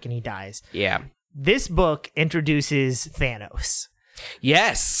next book and he dies. Yeah. This book introduces Thanos.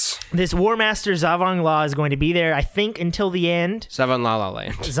 Yes. This War Master Zavang La is going to be there, I think, until the end. Zavang La La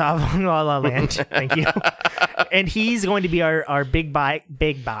Land. Zavang La La Land. Thank you. And he's going to be our big bad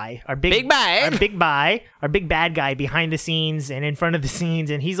guy behind the scenes and in front of the scenes,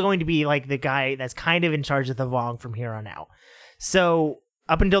 and he's going to be like the guy that's kind of in charge of the Vong from here on out. So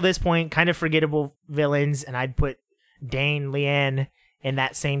up until this point, kind of forgettable villains, and I'd put Dane Lien in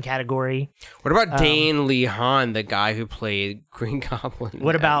that same category. What about Dane Lee Han, the guy who played Green Goblin?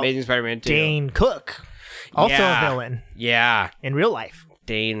 What about Amazing Spider-Man 2? Dane Cook, also a villain Yeah. in real life.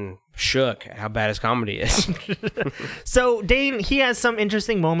 Dane shook at how bad his comedy is. So Dane, he has some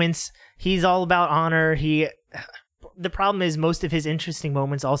interesting moments. He's all about honor. The problem is most of his interesting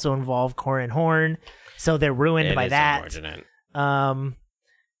moments also involve Corin Horn, so they're ruined by that. Unfortunate.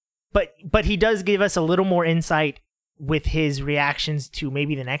 But he does give us a little more insight with his reactions to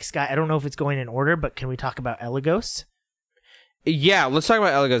maybe the next guy. I don't know if it's going in order, but can we talk about Elagos? Yeah, let's talk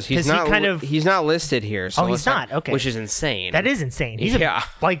about Elagos. He's not he's not listed here. So he's not. Okay, which is insane. That is insane. He's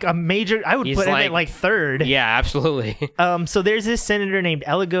like a major. I would He's put him like- at like third. Yeah, absolutely. So there's this senator named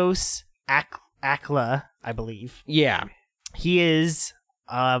Elagos Akla, I believe. Yeah. He is.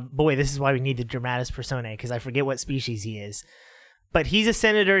 Boy, this is why we need the dramatis personae, because I forget what species he is. But he's a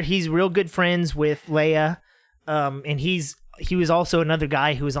senator. He's real good friends with Leia. And he was also another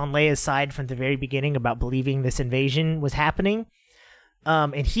guy who was on Leia's side from the very beginning about believing this invasion was happening.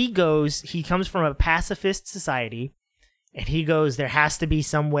 And he comes from a pacifist society, and he goes, there has to be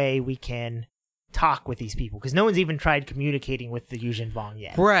some way we can talk with these people, because no one's even tried communicating with the Yuuzhan Vong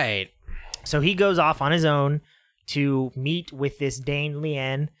yet. Right. So he goes off on his own to meet with this Dane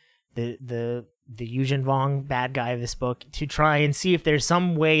Lien, the Yuuzhan Vong bad guy of this book, to try and see if there's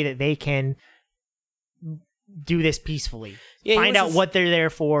some way that they can do this peacefully. Find out what they're there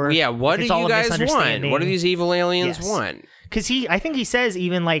for. Yeah, what do you guys want? What do these evil aliens want? Because I think he says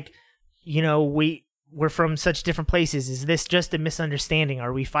even like, we're from such different places. Is this just a misunderstanding?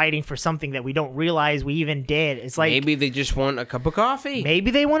 Are we fighting for something that we don't realize we even did? It's like maybe they just want a cup of coffee.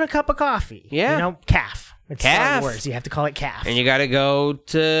 Maybe they want a cup of coffee. Yeah. Calf. It's Calf. Star Wars. You have to call it calf. And you got to go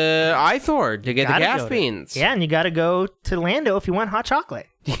to Ithor to get the calf beans. Yeah, and you got to go to Lando if you want hot chocolate.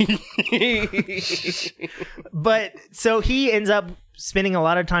 But so he ends up spending a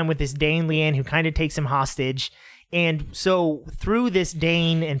lot of time with this Dane Lien, who kind of takes him hostage. And so through this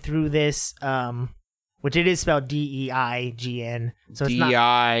Dane and through this, which it is spelled Deign, so it's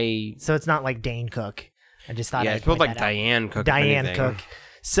D-I... not, so it's not like Dane Cook. I just thought it's spelled like Diane Cook. Diane Cook.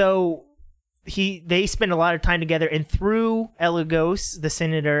 So they spend a lot of time together, and through Elagos, the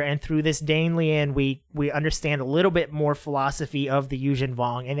senator, and through this Dane Lien, we understand a little bit more philosophy of the Yuuzhan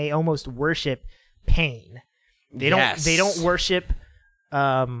Vong, and they almost worship pain. They don't worship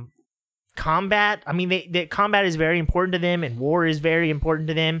combat. I mean, the combat is very important to them, and war is very important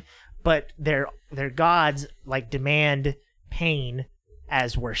to them, but their gods like demand pain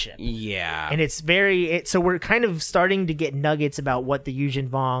as worship. Yeah. And so we're kind of starting to get nuggets about what the Yuuzhan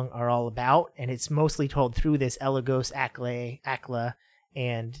Vong are all about, and it's mostly told through this Elagos Akla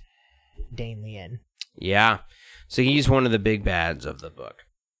and Dane Lien. Yeah. So he's one of the big bads of the book.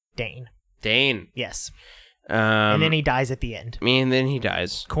 Dane. Yes. And then he dies at the end. And then he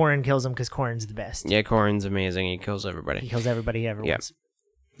dies. Corin kills him because Corin's the best. Yeah, Corin's amazing. He kills everybody. He kills everybody he ever wants.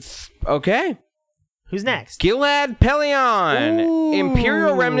 Okay. Who's next? Gilad Pelion, Ooh.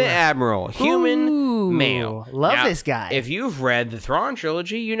 Imperial Remnant Admiral, human Ooh. male. Love Now, this guy. If you've read the Thrawn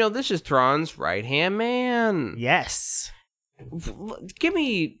trilogy, you know this is Thrawn's right-hand man. Yes. Give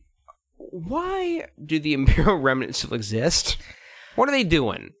me... Why do the Imperial Remnant still exist? What are they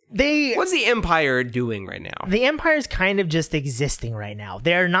doing? What's the Empire doing right now? The Empire's kind of just existing right now.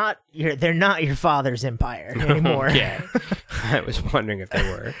 They're not your father's empire anymore. Yeah. I was wondering if they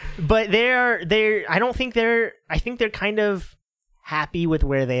were. But I think they're kind of happy with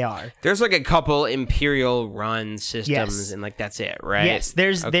where they are. There's like a couple Imperial run systems and like that's it, right? Yes,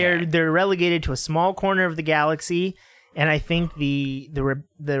 they're relegated to a small corner of the galaxy, and I think the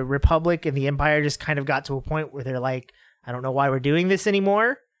Republic and the Empire just kind of got to a point where they're like, I don't know why we're doing this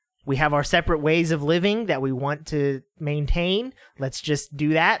anymore. We have our separate ways of living that we want to maintain. Let's just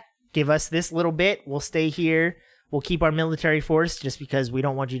do that. Give us this little bit. We'll stay here. We'll keep our military force just because we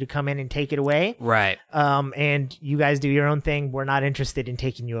don't want you to come in and take it away. Right. And you guys do your own thing. We're not interested in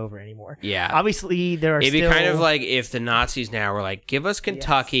taking you over anymore. Yeah. Obviously, there are It'd be kind of like if the Nazis now were like, give us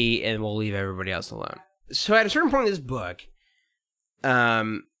Kentucky and we'll leave everybody else alone. So at a certain point in this book,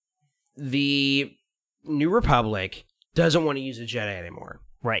 the New Republic doesn't want to use the Jedi anymore.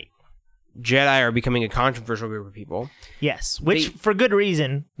 Right. Jedi are becoming a controversial group of people. Yes, which for good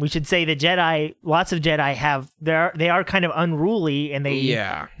reason. We should say the Jedi, lots of Jedi they are kind of unruly, and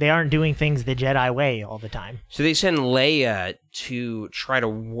they aren't doing things the Jedi way all the time. So they send Leia to try to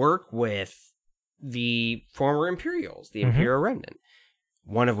work with the former Imperials, the Mm-hmm. Imperial Remnant.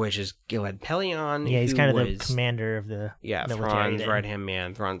 One of which is Gilad Pelion. Yeah, he's who kind of was, the commander of the military. Thrawn's then. right-hand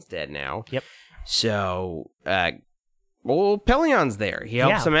man. Thrawn's dead now. Yep. So, Pelion's there. He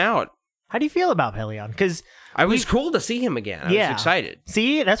helps Yeah. him out. How do you feel about Pelion? Because It was cool to see him again. I was excited.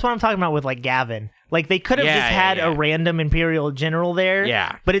 See, that's what I'm talking about with like Gavin. Like they could have Yeah, just had yeah. a random Imperial general there.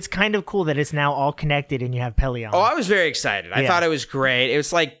 Yeah. But it's kind of cool that it's now all connected and you have Pelion. Oh, I was very excited. I Yeah. thought it was great. It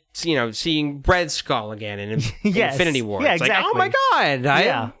was like, seeing Red Skull again in Yes. Infinity War. Yeah, It's like, oh exactly. my God.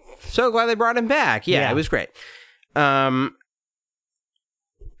 Yeah. I'm so glad they brought him back. Yeah, Yeah. it was great.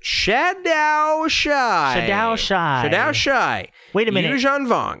 Shadow Shai. Shadow Shai. Wait a minute. Yuuzhan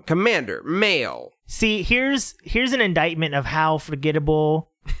Vong, Commander, male. See, here's an indictment of how forgettable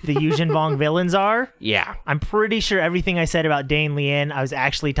the Yuuzhan Vong villains are. Yeah, I'm pretty sure everything I said about Dane Lien, I was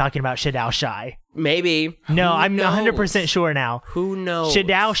actually talking about Shadow Shai. maybe. No, Who I'm knows? 100% sure now. Who knows?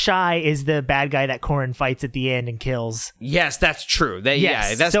 Shadow Shai is the bad guy that Corrin fights at the end and kills. Yes, that's true. Yes.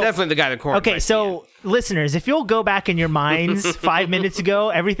 Yeah, that's So- definitely the guy that Corrin Okay, fights so listeners, if you'll go back in your minds 5 minutes ago,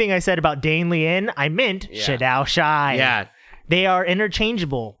 everything I said about Dane Lien, I meant Shadow Shai. Yeah. They are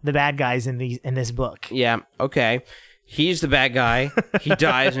interchangeable, the bad guys in this book. Yeah, okay. He's the bad guy. He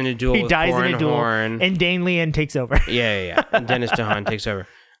dies in a duel He with dies in Corrin a duel, Horn. and Dane Lien takes over. Yeah. And Dennis DeHaan takes over.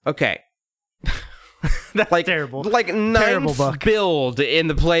 Okay. That's terrible. Like Terrible ninth book. build in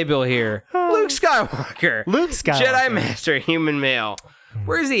the playbill here. Luke Skywalker. Luke Skywalker. Jedi Master, human male.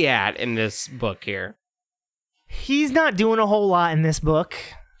 Where's he at in this book here? He's not doing a whole lot in this book.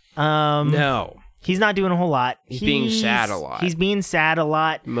 No. He's not doing a whole lot. He's being sad a lot. He's being sad a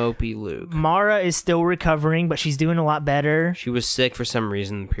lot. Mopey Luke. Mara is still recovering, but she's doing a lot better. She was sick for some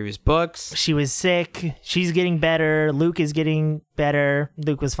reason in the previous books. She was sick. She's getting better. Luke is getting better.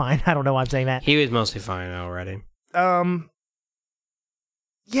 Luke was fine. I don't know why I'm saying that. He was mostly fine already.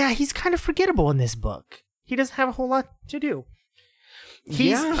 Yeah, he's kind of forgettable in this book. He doesn't have a whole lot to do.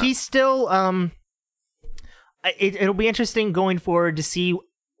 He's still it'll be interesting going forward to see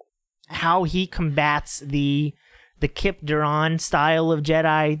how he combats the Kip Duran style of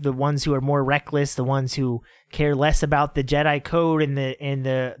Jedi, the ones who are more reckless, the ones who care less about the Jedi code and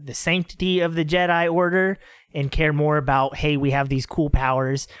the sanctity of the Jedi Order, and care more about, hey, we have these cool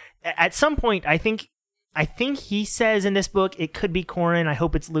powers. At some point, I think he says in this book, it could be Corrin, I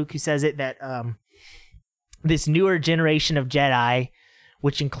hope it's Luke who says it, that this newer generation of Jedi,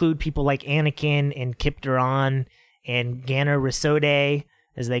 which include people like Anakin and Kip Duran and Gana Rissode,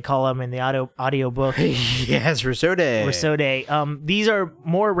 as they call him in the audio book. Yes, Rissode. These are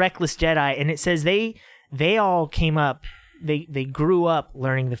more reckless Jedi, and it says they all came up, they grew up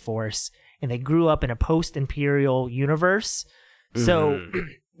learning the Force, and they grew up in a post-Imperial universe. So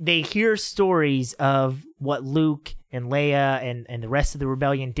they hear stories of what Luke and Leia and the rest of the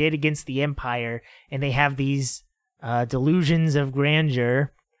rebellion did against the Empire, and they have these delusions of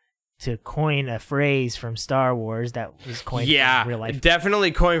grandeur, to coin a phrase from Star Wars that was coined from real life.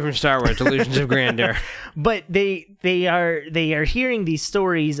 Definitely coined from Star Wars, Delusions of Grandeur. But they are hearing these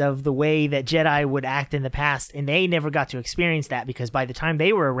stories of the way that Jedi would act in the past, and they never got to experience that because by the time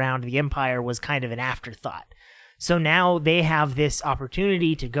they were around, the Empire was kind of an afterthought. So now they have this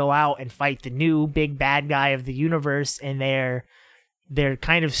opportunity to go out and fight the new big bad guy of the universe, and they're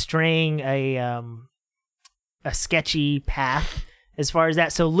kind of straying a sketchy path as far as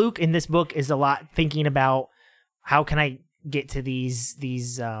that. So Luke in this book is a lot thinking about, how can I get to these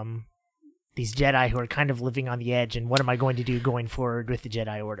Jedi who are kind of living on the edge, and what am I going to do going forward with the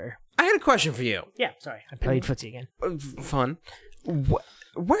Jedi Order? I had a question for you. Yeah, sorry, I played footsie again. Fun.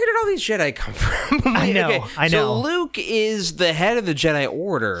 Where did all these Jedi come from? I know. So Luke is the head of the Jedi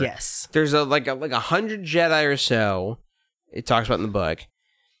Order. Yes. There's like 100 Jedi or so. It talks about in the book.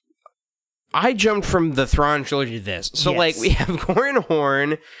 I jumped from the Thrawn trilogy to this. So, Yes. we have Corrin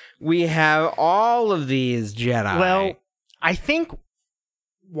Horn. We have all of these Jedi. Well, I think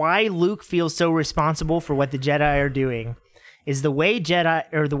why Luke feels so responsible for what the Jedi are doing is the way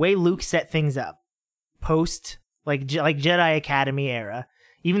Luke set things up post like Jedi Academy era.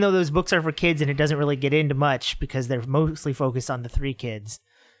 Even though those books are for kids and it doesn't really get into much because they're mostly focused on the 3 kids.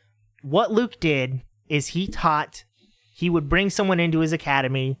 What Luke did is he would bring someone into his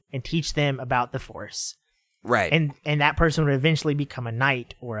academy and teach them about the Force. right. And that person would eventually become a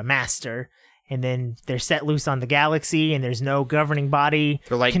knight or a master. And then they're set loose on the galaxy, and there's no governing body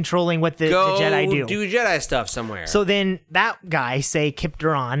They're like, controlling what the Go Jedi do. Jedi stuff somewhere. So then that guy, say Kip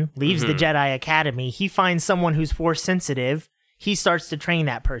Duran, leaves the Jedi Academy. He finds someone who's Force sensitive. He starts to train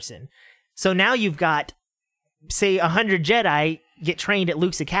that person. So now you've got, say, 100 Jedi get trained at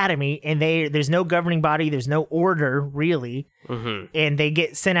Luke's Academy, and there's no governing body, there's no order, really. and they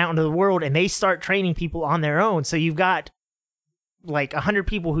get sent out into the world and they start training people on their own. So you've got like 100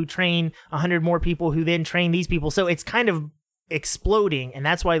 people who train 100 more people who then train these people. So it's kind of exploding, and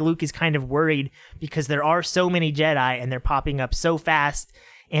that's why Luke is kind of worried, because there are so many Jedi and they're popping up so fast,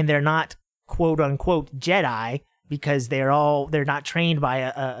 and they're not quote unquote Jedi because they're not trained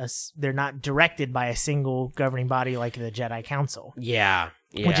by they're not directed by a single governing body like the Jedi Council. Yeah.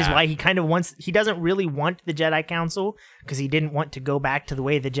 Which is why he doesn't really want the Jedi Council, because he didn't want to go back to the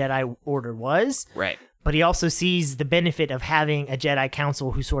way the Jedi Order was. Right. But he also sees the benefit of having a Jedi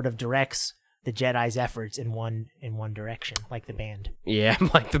Council who sort of directs the Jedi's efforts in one direction, like the band. Yeah,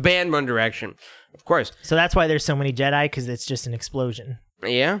 like the band, one direction. Of course. So that's why there's so many Jedi, because it's just an explosion.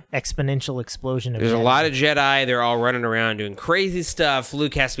 Yeah. Exponential explosion of There's Jedi. a lot of Jedi. They're all running around doing crazy stuff.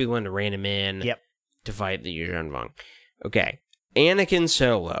 Luke has to be the one to rein him in. Yep. To fight the Yuuzhan Vong. Okay. Anakin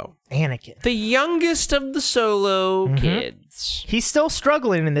Solo. Anakin. The youngest of the Solo kids. He's still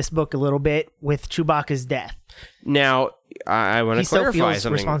struggling in this book a little bit with Chewbacca's death. Now, I want to clarify feels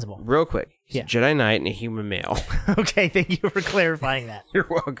something responsible. real quick. He's Yeah. a Jedi Knight and a human male. Okay, thank you for clarifying that. You're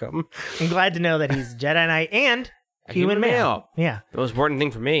welcome. I'm glad to know that he's Jedi Knight and A human male. Yeah. The most important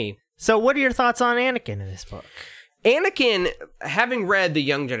thing for me. So what are your thoughts on Anakin in this book? Anakin, having read the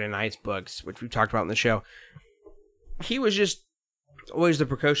Young Jedi Knights books, which we talked about in the show, he was just always the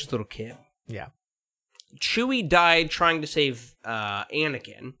precocious little kid. Yeah. Chewie died trying to save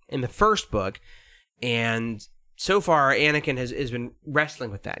Anakin in the first book, and so far Anakin has been wrestling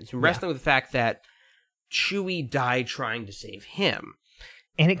with that. He's been wrestling with the fact that Chewie died trying to save him.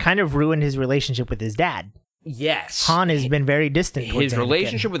 And it kind of ruined his relationship with his dad. Yes. Han has been very distant towards His Anakin.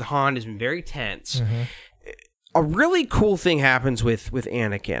 relationship with Han has been very tense. A really cool thing happens with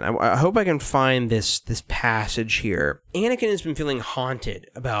Anakin. I hope I can find this passage here. Anakin has been feeling haunted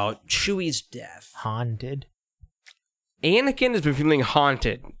about Chewie's death. Haunted. Anakin has been feeling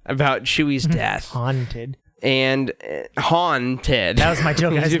haunted about Chewie's death. Haunted. And haunted. That was my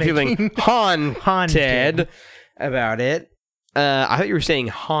joke I was He's been feeling making. haunted about it. I thought you were saying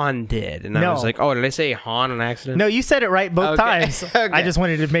haunted, and I No. was like, oh, did I say Han on accident? No, you said it right both Okay. times. Okay. I just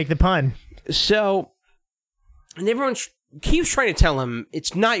wanted to make the pun. So, and everyone keeps trying to tell him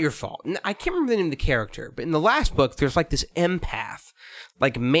it's not your fault. And I can't remember the name of the character, but in the last book, there's like this empath,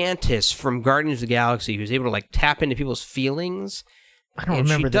 like Mantis from Guardians of the Galaxy, who's able to like tap into people's feelings. I don't And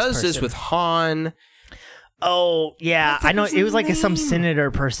remember she this does this person. with Han. Oh, yeah. What the I know. heck's It was his like some name?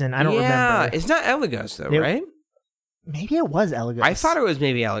 senator person. I don't remember. It's not Elagos, though, It- right? Maybe it was Elagos. I thought it was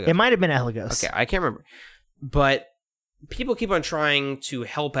maybe Elagos. It might have been Elagos. Okay, I can't remember. But people keep on trying to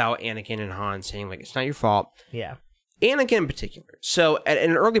help out Anakin and Han, saying, like, it's not your fault. Yeah. Anakin in particular. So at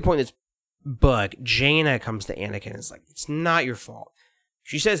an early point in this book, Jaina comes to Anakin and is like, it's not your fault.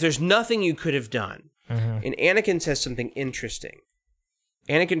 She says there's nothing you could have done. And Anakin says something interesting.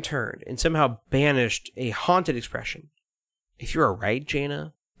 Anakin turned and somehow banished a haunted expression. If you're right,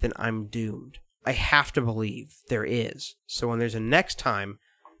 Jaina, then I'm doomed. I have to believe there is. So when there's a next time,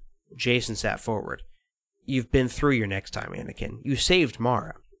 Jason sat forward. You've been through your next time, Anakin. You saved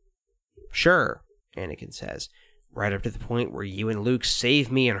Mara. Sure, Anakin says. Right up to the point where you and Luke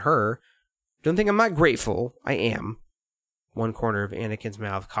saved me and her. Don't think I'm not grateful. I am. One corner of Anakin's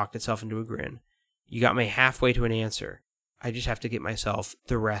mouth cocked itself into a grin. You got me halfway to an answer. I just have to get myself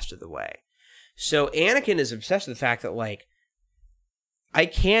the rest of the way. So Anakin is obsessed with the fact that, like, I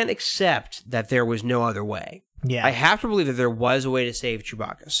can't accept that there was no other way. Yeah. I have to believe that there was a way to save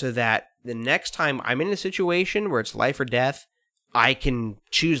Chewbacca so that the next time I'm in a situation where it's life or death, I can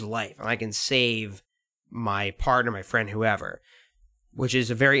choose life and I can save my partner, my friend, whoever, which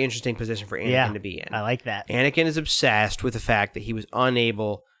is a very interesting position for Anakin to be in. I like that. Anakin is obsessed with the fact that he was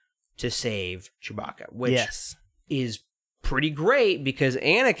unable to save Chewbacca, which Yes. is pretty great because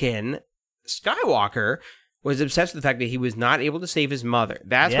Anakin Skywalker was obsessed with the fact that he was not able to save his mother.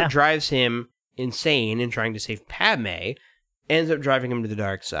 That's Yeah. what drives him insane in trying to save Padme, ends up driving him to the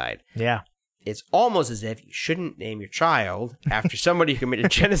dark side. Yeah. It's almost as if you shouldn't name your child after somebody who committed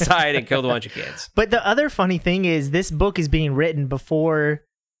genocide and killed a bunch of kids. But the other funny thing is this book is being written before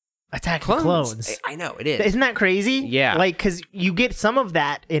Attack of the Clones. I know, it is. Isn't that crazy? Yeah. Like, because you get some of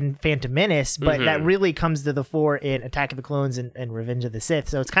that in Phantom Menace, but that really comes to the fore in Attack of the Clones and Revenge of the Sith.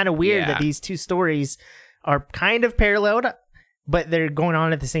 So it's kind of weird Yeah. that these two stories are kind of paralleled, but they're going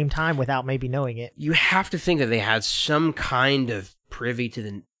on at the same time without maybe knowing it. You have to think that they had some kind of privy to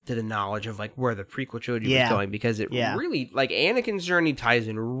the knowledge of like where the prequel trilogy was going, because it really, like, Anakin's journey ties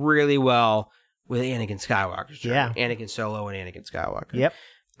in really well with Anakin Skywalker's journey. Yeah. Anakin Solo and Anakin Skywalker. Yep.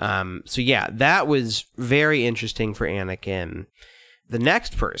 So yeah, that was very interesting for Anakin. The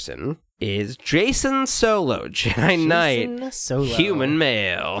next person is Jacen Solo, Jedi Knight, Solo. human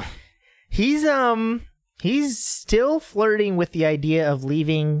male. He's still flirting with the idea of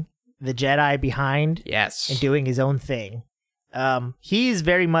leaving the Jedi behind Yes. and doing his own thing. He's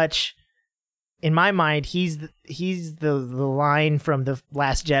very much, in my mind, he's the line from The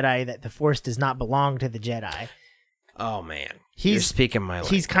Last Jedi that the Force does not belong to the Jedi. Oh man, you're speaking my language.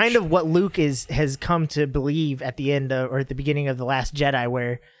 He's kind of what Luke has come to believe at the end or at the beginning of The Last Jedi,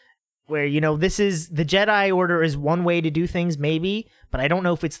 where this is the Jedi Order is one way to do things, maybe, but I don't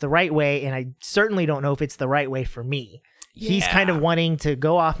know if it's the right way, and I certainly don't know if it's the right way for me. Yeah. He's kind of wanting to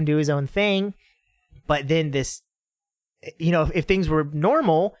go off and do his own thing, but then this, if things were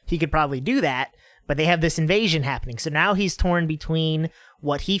normal, he could probably do that, but they have this invasion happening. So now he's torn between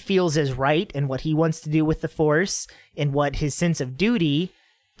what he feels is right and what he wants to do with the Force and what his sense of duty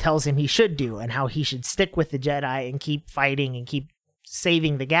tells him he should do and how he should stick with the Jedi and keep fighting and keep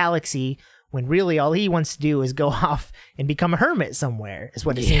saving the galaxy, when really all he wants to do is go off and become a hermit somewhere, is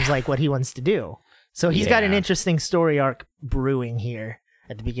what it seems like what he wants to do. So he's got an interesting story arc brewing here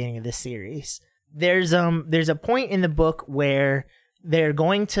at the beginning of this series. There's a point in the book where they're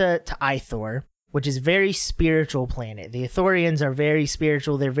going to Ithor, which is a very spiritual planet. The Ithorians are very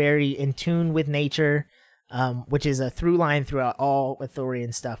spiritual. They're very in tune with nature, which is a through line throughout all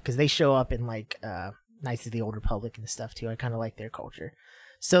Ithorian stuff, because they show up in like Knights of the Old Republic and stuff too. I kind of like their culture.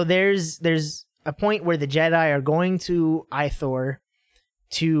 So there's a point where the Jedi are going to Ithor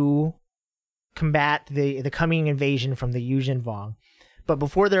to combat the coming invasion from the Yuuzhan Vong. But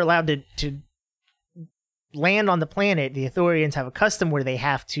before they're allowed to land on the planet, the Ithorians have a custom where you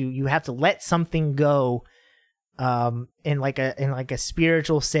have to let something go in like a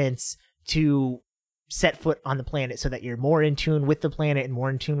spiritual sense to set foot on the planet, so that you're more in tune with the planet and more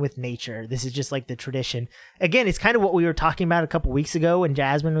in tune with nature. This is just like the tradition. Again, it's kind of what we were talking about a couple weeks ago when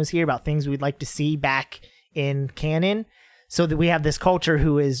Jasmine was here about things we'd like to see back in canon. So that we have this culture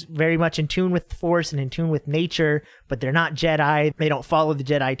who is very much in tune with the Force and in tune with nature, but they're not Jedi. They don't follow the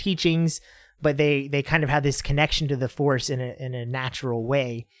Jedi teachings, but they kind of have this connection to the Force in a natural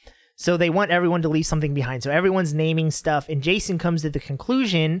way. So they want everyone to leave something behind. So everyone's naming stuff, and Jacen comes to the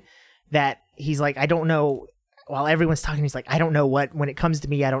conclusion that he's like, I don't know, while everyone's talking, he's like, I don't know when it comes to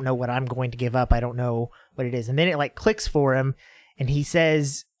me, I don't know what I'm going to give up. I don't know what it is. And then it like clicks for him, and he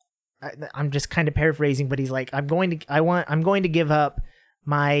says, I'm just kind of paraphrasing, but he's like, I'm going to give up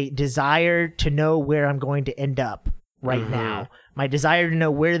my desire to know where I'm going to end up right now. My desire to know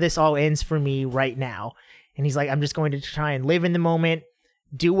where this all ends for me right now. And he's like, I'm just going to try and live in the moment,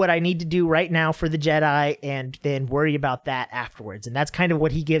 do what I need to do right now for the Jedi, and then worry about that afterwards. And that's kind of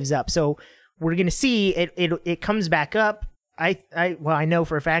what he gives up. So we're going to see it comes back up. I know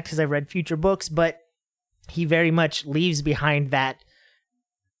for a fact because I've read future books, but he very much leaves behind that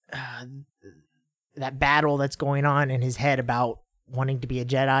battle that's going on in his head about wanting to be a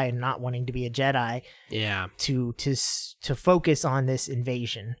Jedi and not wanting to be a Jedi. Yeah. To focus on this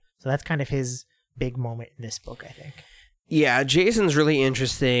invasion. So that's kind of his big moment in this book, I think. Yeah, Jacen's really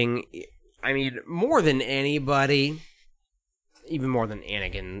interesting. I mean, more than anybody, even more than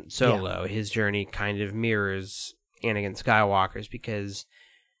Anakin Solo, his journey kind of mirrors Anakin Skywalker's, because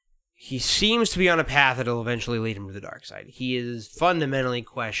he seems to be on a path that will eventually lead him to the dark side. He is fundamentally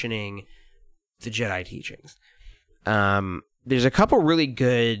questioning the Jedi teachings. There's a couple really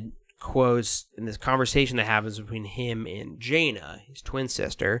good quotes in this conversation that happens between him and Jaina, his twin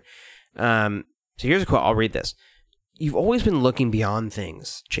sister. So here's a quote. I'll read this. You've always been looking beyond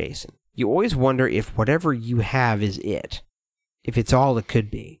things, Jacen. You always wonder if whatever you have is it, if it's all it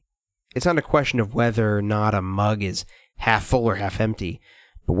could be. It's not a question of whether or not a mug is half full or half empty,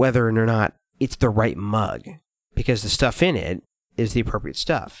 but whether or not it's the right mug, because the stuff in it is the appropriate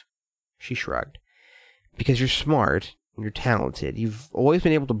stuff. She shrugged. Because you're smart and you're talented, you've always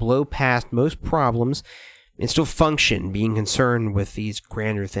been able to blow past most problems and still function being concerned with these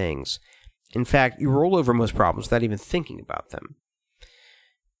grander things. In fact, you roll over most problems without even thinking about them.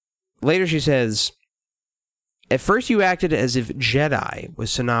 Later she says, at first you acted as if Jedi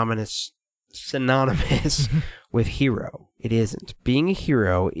was synonymous with hero. It isn't. Being a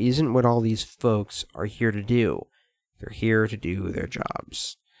hero isn't what all these folks are here to do. They're here to do their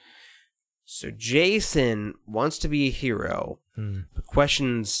jobs. So Jacen wants to be a hero, but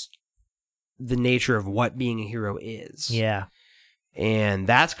questions the nature of what being a hero is. Yeah. And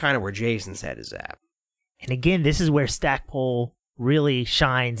that's kind of where Jacen's head is at. And again, this is where Stackpole really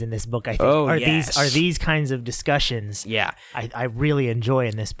shines in this book, I think. Oh, yes. These kinds of discussions. Yeah. I really enjoy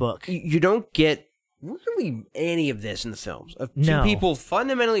in this book. You don't get really any of this in the films of No. two people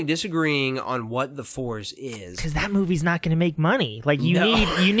fundamentally disagreeing on what the Force is. Because that movie's not going to make money. Like you No.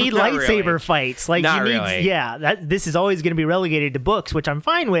 need Not lightsaber really. fights. Like Not you need, really. this is always going to be relegated to books, which I'm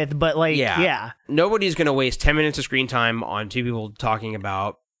fine with. But like, yeah. Nobody's going to waste 10 minutes of screen time on two people talking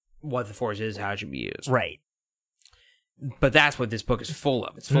about what the Force is, how it should be used. Right. But that's what this book is full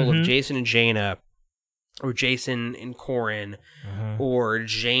of. It's full of Jason and Jaina, or Jason and Corin, or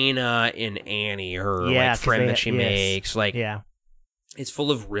Jaina and Annie, her Yeah, like 'cause friend they- that she yes. makes. Like, Yeah. it's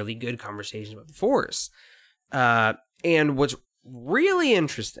full of really good conversations about the Force. And what's really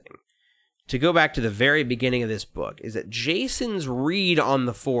interesting, to go back to the very beginning of this book, is that Jason's read on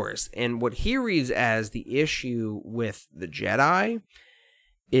the Force, and what he reads as the issue with the Jedi,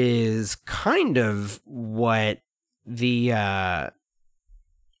 is kind of what the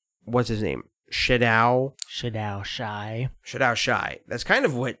what's his name? Shadow Shai. That's kind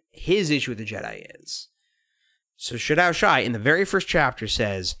of what his issue with the Jedi is. So Shadow Shai in the very first chapter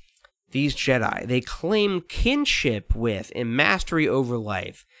says, these Jedi, they claim kinship with and mastery over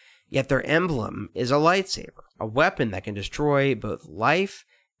life, yet their emblem is a lightsaber, a weapon that can destroy both life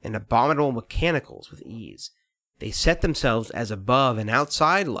and abominable mechanicals with ease. They set themselves as above and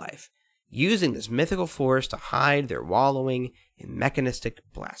outside life, using this mythical force to hide their wallowing in mechanistic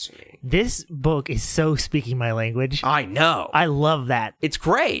blasphemy. This book is so speaking my language. I know. I love that. It's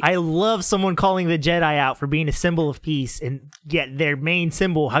great. I love someone calling the Jedi out for being a symbol of peace, and yet their main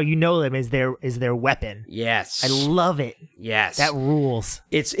symbol, how you know them, is their weapon. Yes. I love it. Yes. That rules.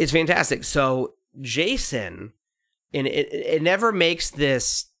 It's fantastic. So Jason, and it never makes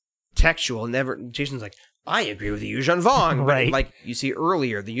this textual. Jason's like, I agree with the Yuuzhan Vong. Right. But like you see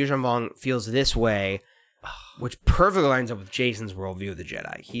earlier, the Yuuzhan Vong feels this way, which perfectly lines up with Jason's worldview of the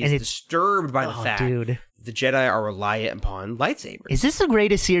Jedi. He is disturbed by the fact dude. the Jedi are reliant upon lightsabers. Is this the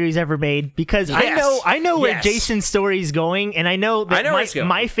greatest series ever made? Because Yes. I know where Yes. Jason's story is going, and I know that where it's going.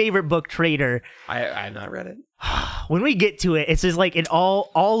 my favorite book, Traitor, I have not read it. when we get to it, it's just like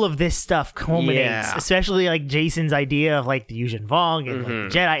all of this stuff culminates, Yeah. especially like Jason's idea of like the Yuuzhan Vong and like,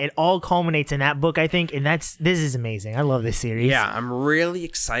 the Jedi. It all culminates in that book, I think, and this is amazing. I love this series. Yeah, I'm really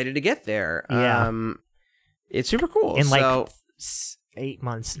excited to get there. Yeah. It's super cool. In like So- 8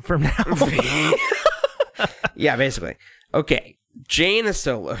 months from now. yeah, basically. Okay. Jaina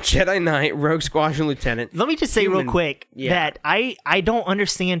Solo, Jedi Knight, Rogue Squadron Lieutenant. Let me just say real quick that I don't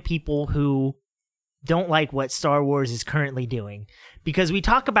understand people who don't like what Star Wars is currently doing, because we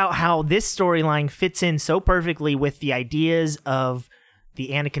talk about how this storyline fits in so perfectly with the ideas of the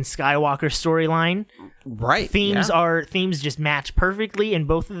Anakin Skywalker storyline. Right. Themes just match perfectly in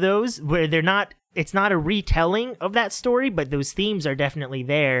both of those, where it's not a retelling of that story, but those themes are definitely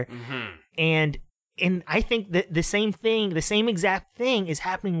there. And I think that the same exact thing is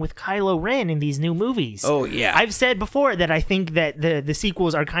happening with Kylo Ren in these new movies. Oh, yeah. I've said before that I think that the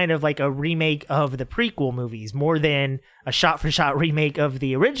sequels are kind of like a remake of the prequel movies more than a shot-for-shot remake of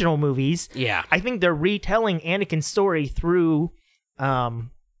the original movies. Yeah. I think they're retelling Anakin's story through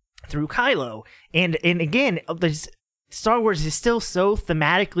Kylo. And again, Star Wars is still so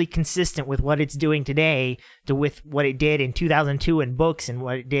thematically consistent with what it's doing today with what it did in 2002 in books and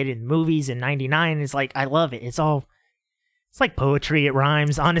what it did in movies in 99. It's like, I love it. It's like poetry. It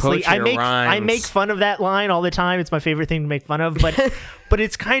rhymes. Honestly, I make fun of that line all the time. It's my favorite thing to make fun of, but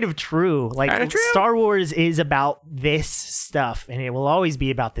it's kind of true. Like Kinda true. Star Wars is about this stuff, and it will always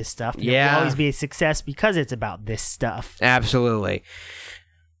be about this stuff. And it will always be a success because it's about this stuff. Absolutely.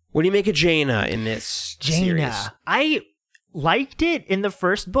 What do you make of Jaina in this series? I liked it in the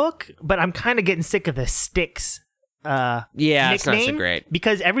first book, but I'm kind of getting sick of the Styx Yeah, nickname, it's not so great.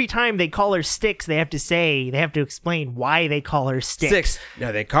 because every time they call her Styx, they have to explain why they call her Styx.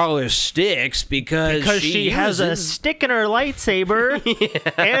 No, they call her Styx because she has a stick in her lightsaber,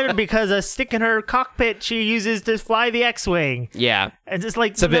 and because a stick in her cockpit she uses to fly the X-wing. Yeah. And it's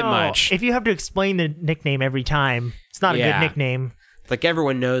like, It's a bit much. If you have to explain the nickname every time, it's not a good nickname. Like,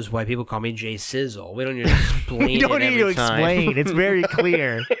 everyone knows why people call me Jay Sizzle. We don't need to explain You don't it need to every time. explain. It's very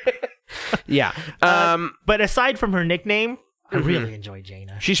clear. Yeah. But aside from her nickname, I really enjoy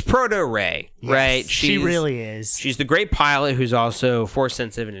Jaina. She's Proto-Rey, right? She really is. She's the great pilot who's also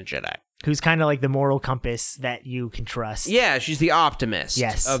Force-sensitive and a Jedi. Who's kind of like the moral compass that you can trust. Yeah, she's the optimist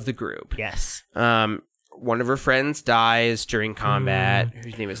of the group. Yes. One of her friends dies during combat,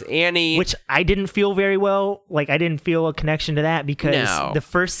 whose name is Annie. Which I didn't feel very well. Like, I didn't feel a connection to that because the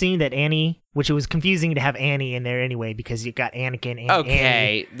first scene that Annie which it was confusing to have Annie in there anyway because you got Anakin and Annie.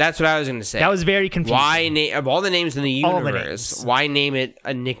 Okay, that's what I was going to say. That was very confusing. Why of all the names in the All the universe, names. why name it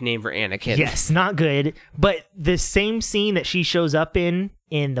a nickname for Anakin? Yes, not good. But the same scene that she shows up in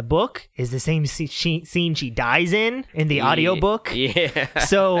the book is the same scene she dies in the audiobook. Yeah.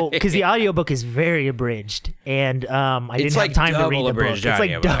 So, because the audiobook is very abridged, and I didn't have time to read the book. It's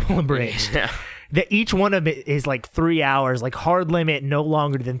like double abridged. Yeah. Each one of it is like 3 hours, like hard limit, no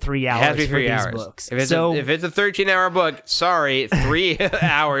longer than 3 hours It has to be for 3 these hours. books. If it's a 13-hour book, sorry, 3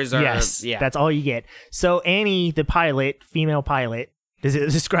 hours are... Yes, yeah. that's all you get. So Annie, the pilot, female pilot, does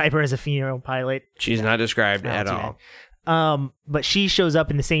it describe her as a female pilot? She's not described No, at too all. bad. But she shows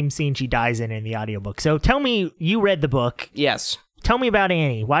up in the same scene she dies in the audiobook. So tell me, you read the book. Yes. Tell me about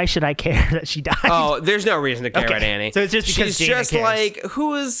Annie. Why should I care that she died? Oh, there's no reason to care Okay. about Annie. So it's just because she's Jaina just cares. like,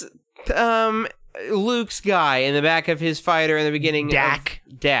 who is Luke's guy in the back of his fighter in the beginning? Dak.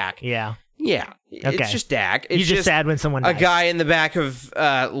 Dak. Yeah. Yeah. Okay. It's just Dak. It's You're just sad when someone a dies. guy in the back of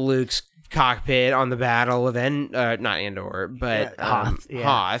Luke's cockpit on the battle of not Endor, but Hoth. Yeah.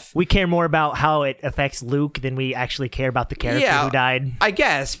 Hoth. We care more about how it affects Luke than we actually care about the character Yeah, who died. I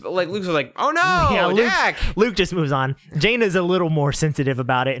guess, but like Luke's like, oh no, Yeah, Dak. Luke just moves on. Jaina's a little more sensitive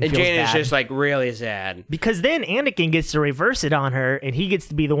about it and And feels Jaina's bad. just like really sad. Because then Anakin gets to reverse it on her, and he gets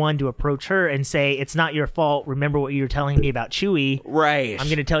to be the one to approach her and say, "It's not your fault. Remember what you were telling me about Chewie. Right. I'm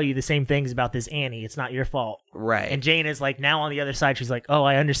going to tell you the same things about this Annie. It's not your fault." Right. And Jaina's like, now on the other side, she's like, "Oh,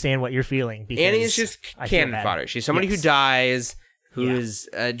 I understand what you're feeling." Because Annie is just I feel cannon bad." fodder. She's somebody Yes. who dies, who Yeah. is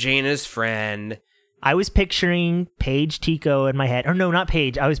Jaina's friend. I was picturing Paige Tico in my head. Or no, not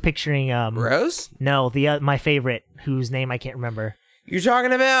Paige. I was picturing Rose? no, the my favorite, whose name I can't remember. You're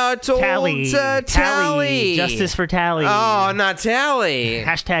talking about old Tally. Tally. Justice for Tally. Oh, not Tally.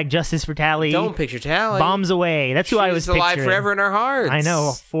 Hashtag Justice for Tally. Don't picture Tally. Bombs away. That's who I was She's alive picturing. forever in our hearts. I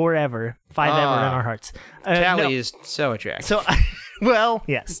know, forever. Five ever in our hearts. Tally no. is so attractive. So, well,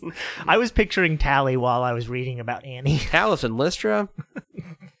 yes. I was picturing Tally while I was reading about Annie. Tallis and Lystra?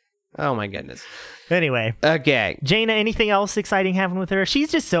 Oh my goodness. Anyway, Okay. Jaina, anything else exciting happened with her?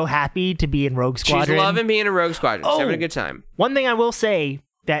 She's just so happy to be in Rogue Squadron. She's loving being a Rogue Squadron. She's Oh. having a good time. One thing I will say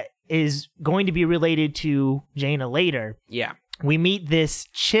that is going to be related to Jaina later, Yeah. we meet this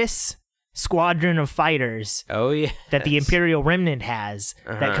Chiss squadron of fighters Oh yeah. that the Imperial Remnant has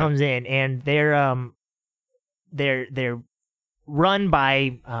that comes in, and they're run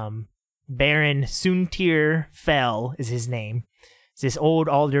by Baron Suntir Fel is his name. It's this old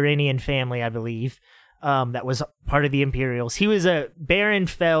Alderaanian family, I believe, that was part of the Imperials. Baron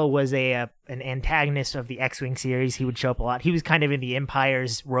Fel was an antagonist of the X-Wing series. He would show up a lot. He was kind of in the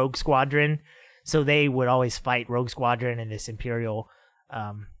Empire's Rogue Squadron, so they would always fight Rogue Squadron and this Imperial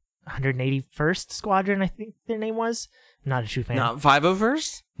 181st Squadron, I think their name was. I'm not a true fan. Not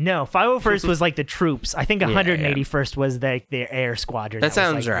 501st? No, 501st was like the troops. I think 181st was the air squadron. That was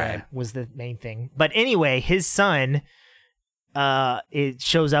sounds like right. was the main thing. But anyway, his son it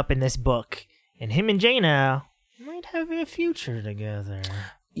shows up in this book, and him and Jaina might have a future together.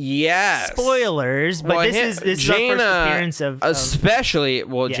 Yes. Spoilers, but Well, this is our first appearance of especially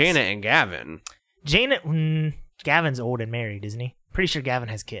Yes. Jaina and Gavin. Jaina. Gavin's old and married, isn't he? Pretty sure Gavin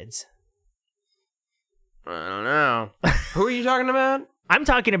has kids. I don't know. Who are you talking about? I'm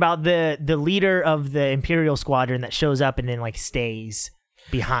talking about the leader of the Imperial squadron that shows up and then like stays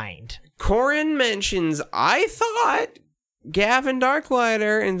behind. Corin mentions, I thought, Gavin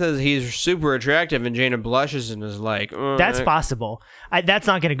Darklighter, and says he's super attractive, and Jaina blushes and is like, That's possible. That's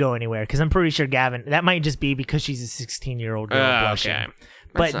not going to go anywhere because I'm pretty sure Gavin. That might just be because she's a 16-year-old girl blushing. okay.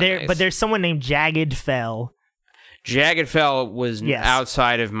 But That's not nice. there's someone named Jagged Fell. Jagged Fell was Yes.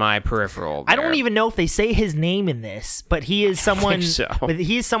 outside of my peripheral. I don't there. even know if they say his name in this, but he is someone. so. But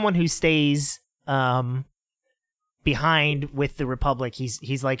he is someone who stays behind with the Republic.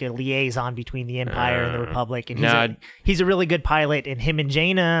 He's like a liaison between the Empire and the Republic, and he's a really good pilot. And him and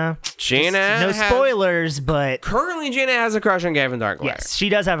Jaina. No spoilers, but Currently, Jaina has a crush on Gavin Darklighter. yes, she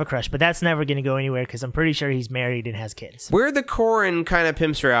does have a crush, but that's never going to go anywhere because I'm pretty sure he's married and has kids. Where the Corin kind of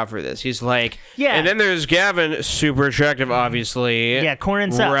pimps her out for this. He's like, Yeah. And then there's Gavin, super attractive, obviously. Yeah,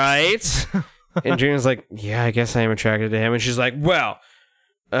 Corin sucks. Right? And Jaina's like, yeah, I guess I am attracted to him. And she's like, well,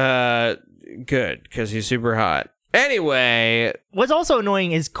 good, because he's super hot. Anyway, What's also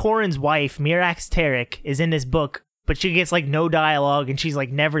annoying is Corin's wife, Mirax Tarek, is in this book, but she gets like no dialogue and she's like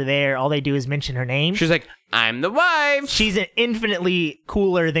never there. All they do is mention her name. she's like, I'm the wife. She's infinitely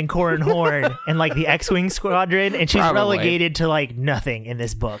cooler than Corin Horn and like the X-Wing squadron, and she's Probably. relegated to like nothing in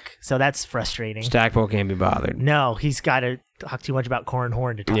this book. So that's frustrating. Stackpole can't be bothered. No, he's got to talk too much about Corin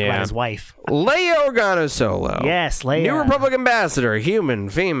Horn to talk Yeah. about his wife. Leia Organa Solo. Yes, Leia. New Republic ambassador, human,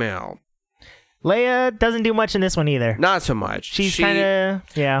 female. Leia doesn't do much in this one either. Not so much. She's kind of,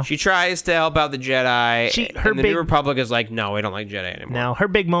 yeah. She tries to help out the Jedi, Her and the big- New Republic is like, no, we don't like Jedi anymore. No, her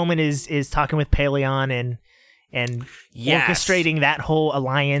big moment is talking with Paleon and Yes. orchestrating that whole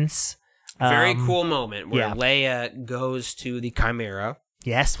alliance. Very cool moment where yeah. Leia goes to the Chimera,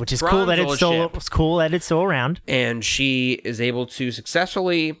 Yes, which is Thrawn's cool that old it's still ship. it's cool that it's still around. and she is able to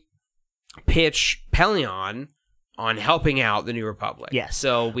successfully pitch Pelion on helping out the New Republic. Yes.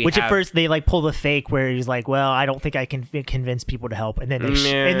 So we Which have, at first they like pull the fake where he's like, "Well, I don't think I can convince people to help," and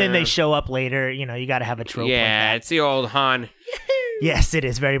then they show up later. You know, you got to have a trope. yeah, like that. it's the old Han Yes, it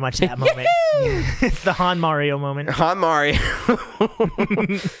is very much that moment. It's the Han Mario moment. Mario.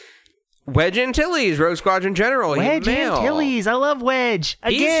 Wedge Antilles, Rogue Squadron General. Wedge male. Antilles, I love Wedge.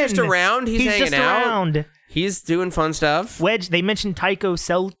 Again, He's just around. He's hanging just out. around. He's doing fun stuff. Wedge. They mentioned Tycho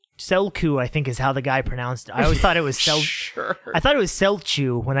Selku, I think is how the guy pronounced it. I always thought it was Sure. I thought it was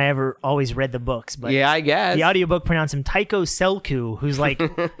Selchu when I always read the books, but Yeah, I guess. the audiobook pronounced him Tycho Selku, who's like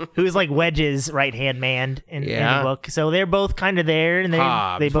Wedge's right hand man in the book. So they're both kind of there, and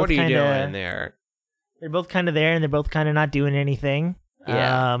Hobbs, they both what are you kind doing of there? they're both kind of there, and they're both kind of not doing anything.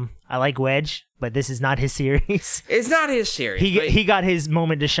 Yeah. I like Wedge, but this is not his series. It's not his series. but- He got his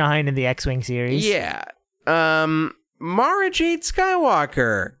moment to shine in the X-Wing series. Yeah. Mara Jade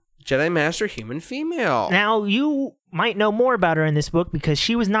Skywalker, Jedi Master, human female. Now, you might know more about her in this book because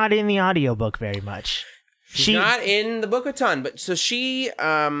she was not in the audiobook very much. She's not in the book a ton, but so she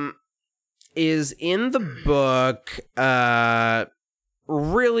is in the book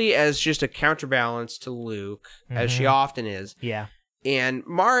really as just a counterbalance to Luke, as she often is. Yeah. And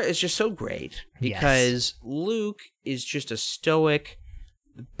Mara is just so great because Luke is just a stoic,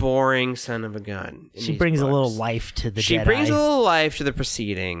 boring son of a gun. in She these brings a little books. life to the She Jedi. brings a little life to the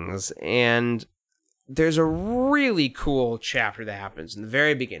proceedings, and there's a really cool chapter that happens in the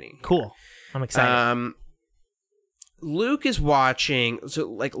very beginning. Cool. I'm excited. Luke is watching, so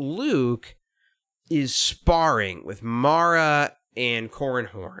like Luke is sparring with Mara and Corran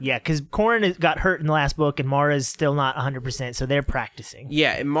Horn. Yeah, because Corran got hurt in the last book, and Mara's still not 100%, so they're practicing.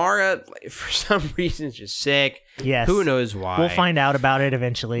 Yeah, and Mara, for some reason, is just sick. Yes. Who knows why? We'll find out about it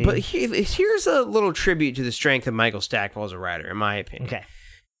eventually. But here's a little tribute to the strength of Michael Stackpole as a writer, in my opinion. Okay.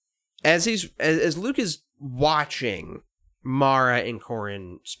 As Luke is watching Mara and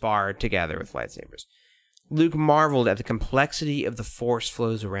Corran spar together with lightsabers, Luke marveled at the complexity of the Force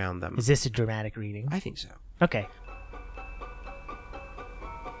flows around them. Is this a dramatic reading? I think so. Okay.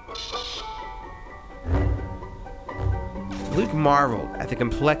 Luke marveled at the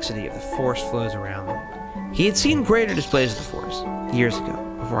complexity of the Force flows around them. He had seen greater displays of the Force years ago,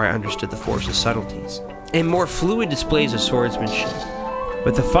 before I understood the Force's subtleties, and more fluid displays of swordsmanship.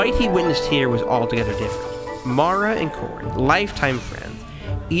 But the fight he witnessed here was altogether different. Mara and Corran, lifetime friends,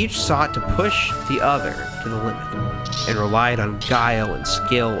 each sought to push the other to the limit, and relied on guile and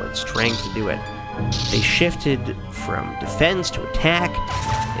skill and strength to do it. They shifted from defense to attack,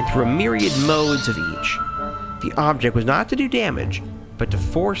 and through a myriad modes of each. The object was not to do damage, but to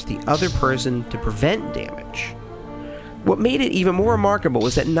force the other person to prevent damage. What made it even more remarkable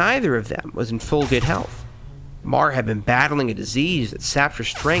was that neither of them was in full good health. Mara had been battling a disease that sapped her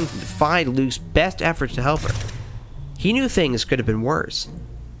strength and defied Luke's best efforts to help her. He knew things could have been worse.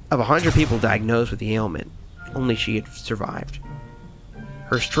 Of 100 people diagnosed with the ailment, only she had survived.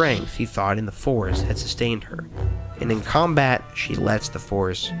 Her strength, he thought, in the Force had sustained her, and in combat, she lets the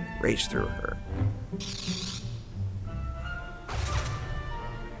Force race through her.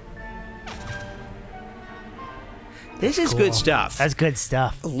 This is good stuff. That's good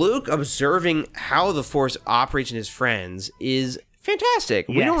stuff. Luke observing how the Force operates in his friends is fantastic.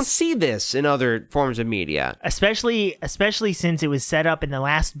 We Yes. don't see this in other forms of media. Especially since it was set up in the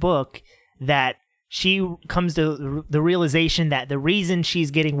last book that she comes to the realization that the reason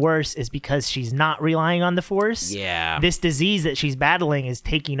she's getting worse is because she's not relying on the Force. Yeah. This disease that she's battling is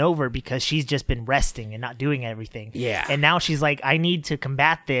taking over because she's just been resting and not doing everything. Yeah. And now she's like, I need to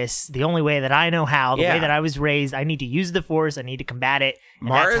combat this the only way that I know how, the Yeah. way that I was raised. I need to use the Force. I need to combat it. And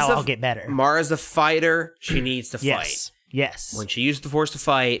that's how I'll get better. Mara's the fighter. She needs to fight. Yes. Yes. When she uses the Force to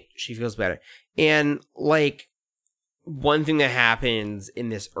fight, she feels better. And, like, one thing that happens in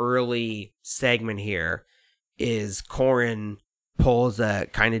this early segment here is Corran pulls a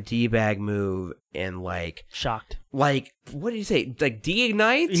kind of D-bag move and, Shocked. what did he say? Like,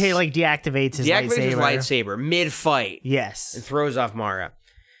 deignites? He deactivates his lightsaber mid-fight. Yes. And throws off Mara.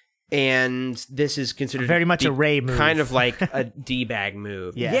 And this is considered Very much a Rey move. Kind of like a D-bag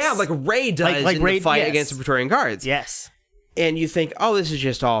move. Yes. Yeah, like Rey does Like in Rey- the fight yes. against the Praetorian Guards. Yes. And you think, oh, this is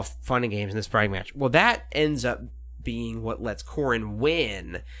just all fun and games in this sparring match. Well, that ends up being what lets Corrin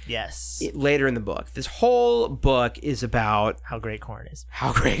win Yes. later in the book. This whole book is about How great Corrin is.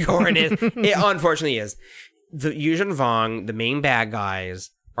 how great Corrin is. It unfortunately is. The Yuuzhan Vong, the main bad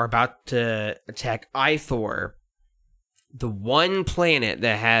guys, are about to attack Ithor, the one planet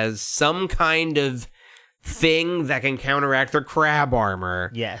that has some kind of thing that can counteract their crab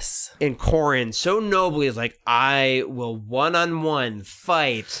armor. Yes. And Corrin so nobly is like, I will one-on-one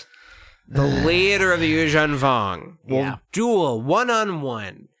fight the leader of the Yuuzhan Vong. We'll Yeah. duel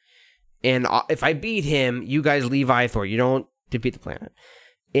one-on-one. And if I beat him, you guys leave Ithor. You don't defeat the planet.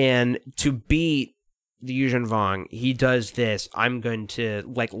 And to beat the Yuuzhan Vong, he does this. I'm going to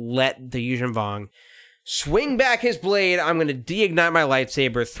let the Yuuzhan Vong swing back his blade. I'm going to de-ignite my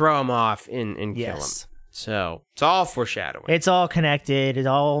lightsaber, throw him off, and kill him. Yes. So it's all foreshadowing. It's all connected. It's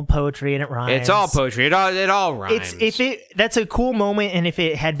all poetry and it rhymes. It's all poetry. It all rhymes. That's a cool moment, and if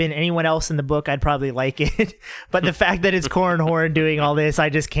it had been anyone else in the book, I'd probably like it. But the fact that it's Corrin Horn doing all this, I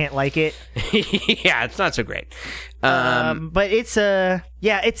just can't like it. Yeah, it's not so great. But it's a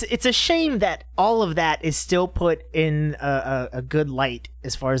shame that all of that is still put in a good light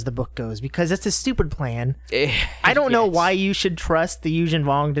as far as the book goes, because it's a stupid plan. I don't know why you should trust the Yuuzhan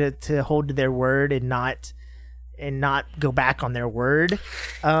Vong to hold to their word and not go back on their word.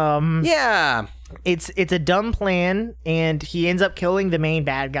 Yeah. It's a dumb plan, and he ends up killing the main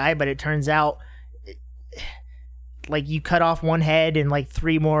bad guy, but it turns out like you cut off one head and like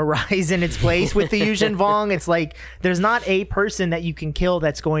 3 more rise in its place with the Yuuzhan Vong. It's like there's not a person that you can kill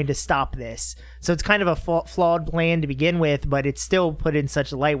that's going to stop this. So it's kind of a flawed plan to begin with, but it's still put in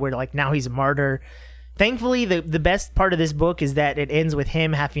such a light where like now he's a martyr. Thankfully, the best part of this book is that it ends with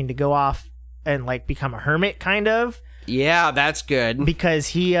him having to go off and like become a hermit, kind of. Yeah, that's good. Because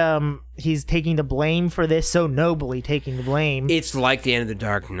he's taking the blame for this, so nobly taking the blame. It's like the end of the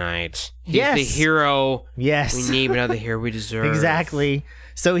Dark Knight. He's Yes. the hero. Yes. We need another hero we deserve. Exactly.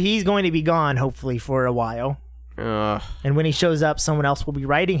 So he's going to be gone, hopefully, for a while. Ugh. And when he shows up, someone else will be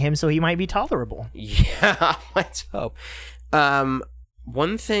writing him, so he might be tolerable. Yeah, let's hope.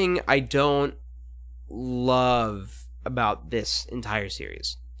 One thing I don't love about this entire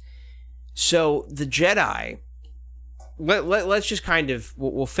series. So the Jedi, let's just kind of,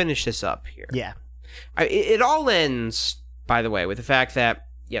 we'll finish this up here. Yeah. It all ends, by the way, with the fact that,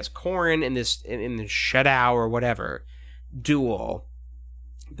 yes, Corrin in the Shadao or whatever duel,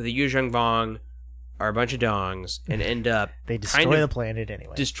 but the Yuuzhan Vong are a bunch of dongs and end up They destroy the planet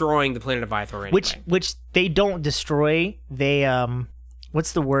anyway. destroying the planet of Ithor anyway. Which they don't destroy. They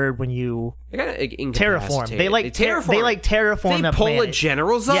what's the word when you They gotta terraform? incapacitate They it. like terraform. they like terraform They a pull planet. a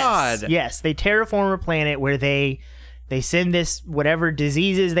General Zod. Yes, they terraform a planet where they send this whatever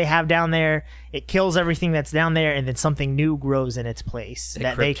diseases they have down there. It kills everything that's down there, and then something new grows in its place The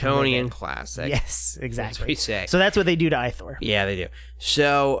that they can live in. Kryptonian classic. Yes, exactly. That's what we say. So that's what they do to Ithor. Yeah, they do.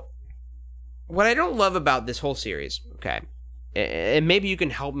 So, what I don't love about this whole series, okay, and maybe you can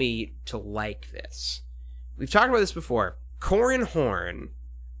help me to like this. We've talked about this before. Corrin Horn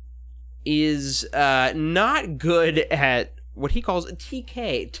is not good at what he calls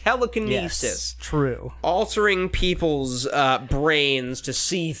TK, telekinesis. Yes, true. Altering people's brains to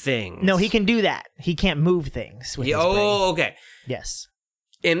see things. No, he can do that. He can't move things with his brain. Okay. Yes.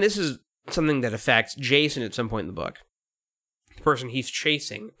 And this is something that affects Jason at some point in the book. The person he's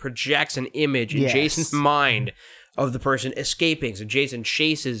chasing projects an image in Yes. Jason's mind of the person escaping. So Jason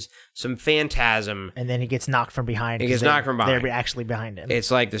chases some phantasm. And then he gets knocked from behind. He 'cause gets knocked from behind. They're actually behind him. It's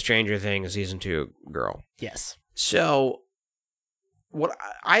like the Stranger Things season 2 girl. Yes. So, what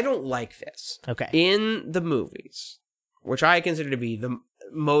I don't like this. Okay. In the movies, which I consider to be the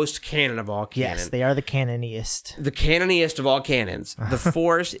most canon of all canon. Yes, they are the canoniest. The canoniest of all canons. The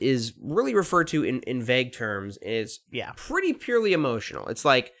Force is really referred to in vague terms. It's Yeah. pretty purely emotional. It's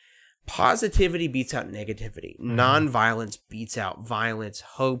like positivity beats out negativity. Non-violence beats out violence.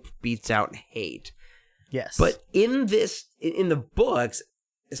 Hope beats out hate. Yes. But in the books,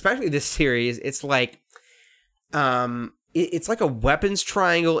 especially this series, it's like, it's like a weapons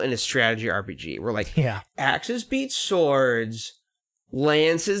triangle in a strategy RPG. Where like yeah. axes beat swords,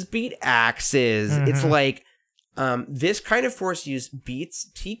 lances beat axes. It's like this kind of force use beats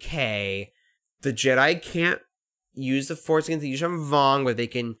TK. The Jedi can't use the force against the Yuuzhan Vong, but they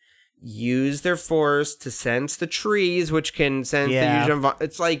can use their force to sense the trees, which can sense Yeah. the Yuuzhan Vong.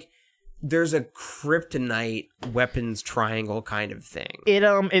 It's like there's a kryptonite weapons triangle kind of thing.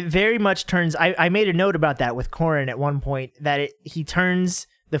 It very much turns. I made a note about that with Corrin at one point that he turns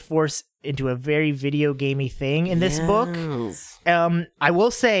the Force into a very video gamey thing in this book. I will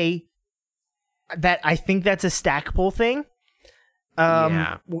say that I think that's a stackable thing.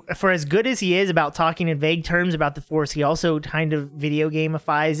 For as good as he is about talking in vague terms about the Force, he also kind of video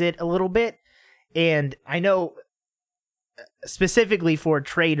gamifies it a little bit. And I know specifically for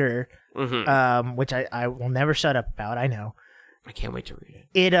Trader, which I will never shut up about. I know. I can't wait to read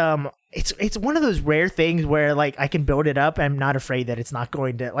it. It's one of those rare things where like I can build it up. I'm not afraid that it's not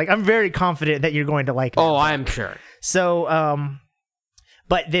going to like. I'm very confident that you're going to like it. Oh, I'm sure. So,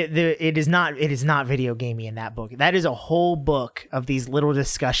 but it is not video gamey in that book. That is a whole book of these little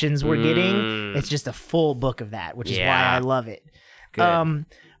discussions we're getting. It's just a full book of that, which is why I love it. Good.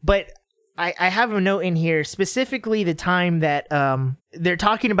 But I have a note in here, specifically the time that they're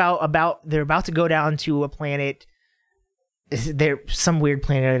talking about they're about to go down to a planet. There's some weird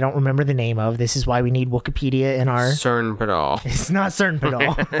planet I don't remember the name of. This is why we need Wikipedia in our... Cernpadal. It's not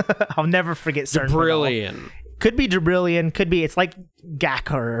Cernpadal. I'll never forget Cernpadal. Brilliant. Could be Debrillion. Could be... It's like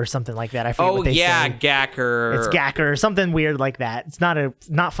Gacker or something like that. I forget what they say. Gacker. It's Gacker or something weird like that. It's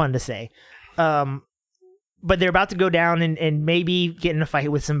not fun to say. But they're about to go down and maybe get in a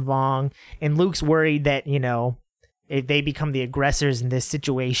fight with some Vong. And Luke's worried that, if they become the aggressors in this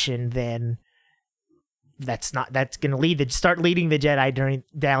situation, then... that's going to start leading the Jedi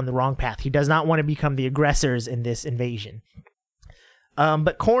down the wrong path. He does not want to become the aggressors in this invasion.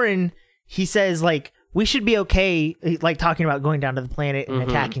 But Corran, he says like we should be okay, like talking about going down to the planet and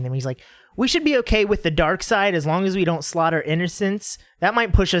attacking them. He's like, we should be okay with the dark side as long as we don't slaughter innocents. That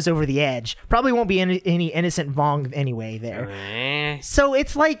might push us over the edge. Probably won't be any innocent Vong anyway there. So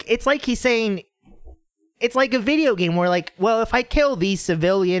it's like he's saying. It's like a video game where like, well, if I kill these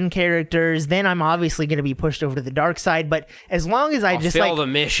civilian characters, then I'm obviously going to be pushed over to the dark side. But as long as I'll fail the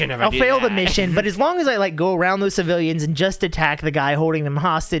mission if I I'll do fail that. the mission. But as long as I like go around those civilians and just attack the guy holding them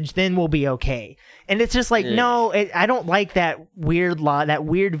hostage, then we'll be okay. And it's just like, no, I don't like that weird that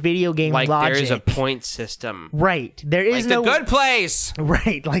weird video game like logic. There's a point system. Right. There is like The Good Place.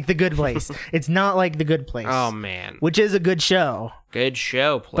 Right. Like The Good Place. It's not like The Good Place. Oh, man. Which is a good show. Good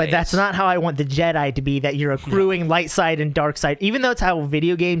show, place. But that's not how I want the Jedi to be, that you're accruing light side and dark side, even though it's how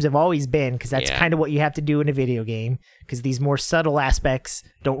video games have always been, because that's kind of what you have to do in a video game, because these more subtle aspects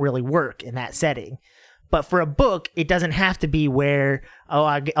don't really work in that setting. But for a book, it doesn't have to be where,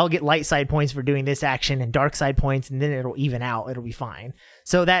 I'll get light side points for doing this action and dark side points, and then it'll even out. It'll be fine.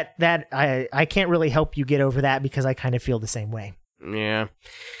 So that I can't really help you get over that, because I kind of feel the same way. Yeah.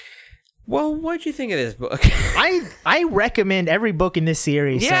 Well, what'd you think of this book? I recommend every book in this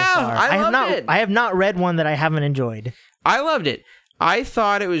series so far. I have not read one that I haven't enjoyed. I loved it. I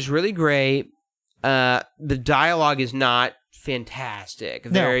thought it was really great. The dialogue is not fantastic.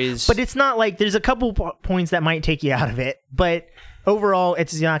 But it's not like there's a couple points that might take you out of it, but overall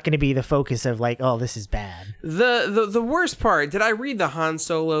it's not going to be the focus of like, oh, this is bad. The worst part, did I read the Han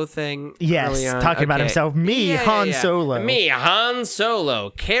Solo thing? Yes, talking about himself. Han Solo. Me, Han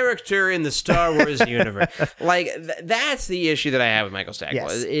Solo, character in the Star Wars universe. Like that's the issue that I have with Michael Stackel.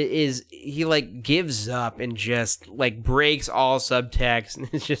 Yes. Is he like gives up and just like breaks all subtext, and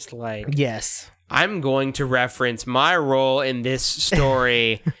it's just like, yes, I'm going to reference my role in this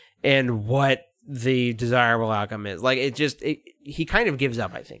story and what the desirable outcome is. Like he kind of gives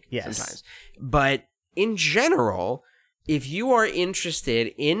up, I think, sometimes. But in general, if you are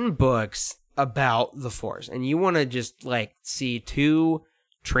interested in books about the Force and you want to just like see two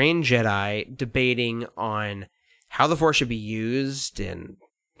trained Jedi debating on how the Force should be used and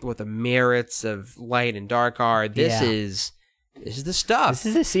what the merits of light and dark are, this is the stuff. This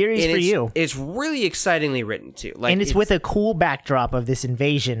is a series for you. It's really excitingly written too. Like, and it's with a cool backdrop of this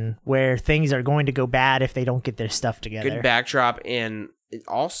invasion where things are going to go bad if they don't get their stuff together. Good backdrop, and it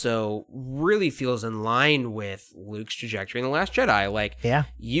also really feels in line with Luke's trajectory in The Last Jedi. Like,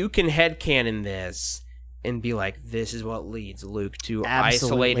 you can headcanon this and be like, this is what leads Luke to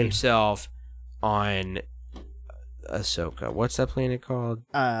isolate himself on Ahsoka. What's that planet called?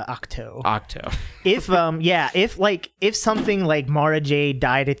 Octo. If something like Mara Jade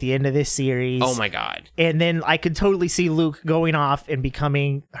died at the end of this series. Oh my god. And then I could totally see Luke going off and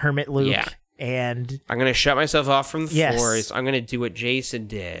becoming Hermit Luke. Yeah. And I'm going to shut myself off from the Force. I'm going to do what Jason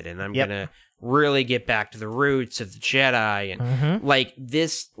did, and I'm going to really get back to the roots of the Jedi. And like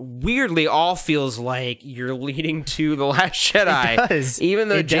this weirdly all feels like you're leading to The Last Jedi. It does. Even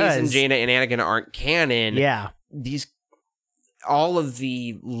though Jason, Jaina, and Anakin aren't canon. Yeah. All of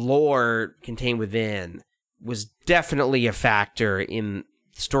the lore contained within was definitely a factor in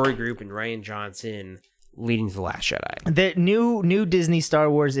the story group and Rian Johnson leading to The Last Jedi. The new Disney Star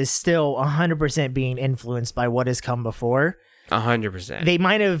Wars is still 100% being influenced by what has come before. 100%. They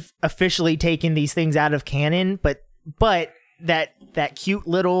might have officially taken these things out of canon, but that cute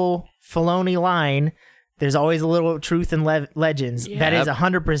little Filoni line There's always a little truth in legends. That is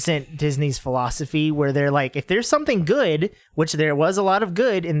 100% Disney's philosophy, where they're like, if there's something good, which there was a lot of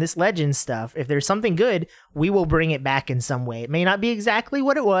good in this legend stuff, if there's something good, we will bring it back in some way. It may not be exactly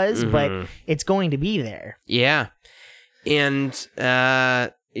what it was, but it's going to be there. Yeah. And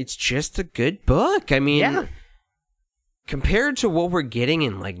it's just a good book. I mean, compared to what we're getting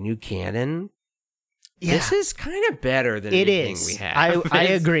in like new canon, this is kind of better than anything we have. I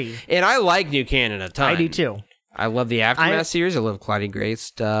agree. And I like new canon a ton. I do too. I love the Aftermath series. I love Claudia Gray's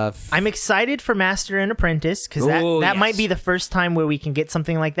stuff. I'm excited for Master and Apprentice, because that might be the first time where we can get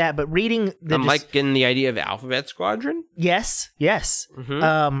something like that. But reading I'm liking the idea of Alphabet Squadron. Yes.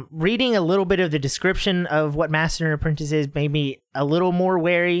 Reading a little bit of the description of what Master and Apprentice is made me a little more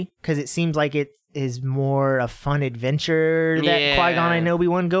wary, because it seems like it is more a fun adventure that Qui-Gon and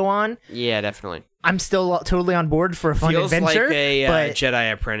Obi-Wan go on. Yeah, definitely. I'm still totally on board for a fun adventure. Feels like a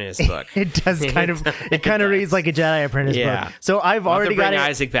Jedi Apprentice book. It does kind of reads like a Jedi Apprentice book. So I've already got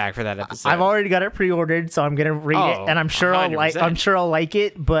Isaac back for that episode. I've already got it pre-ordered, so I'm gonna read it, and I'm sure 100%. I'm sure I'll like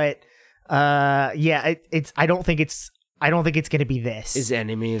it. But it's I don't think it's gonna be this. Is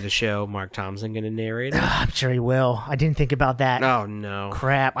enemy of the show Mark Thompson gonna narrate it? I'm sure he will. I didn't think about that. Oh no,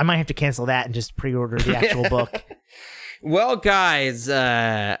 crap! I might have to cancel that and just pre-order the actual book. Well, guys,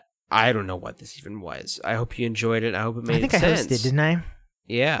 I don't know what this even was. I hope you enjoyed it. I hope it made sense. I think I hosted, didn't I?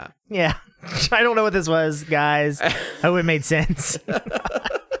 Yeah. Yeah. I don't know what this was, guys. I hope it made sense.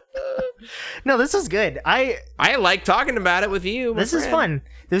 No, this was good. I like talking about it with you. This is fun.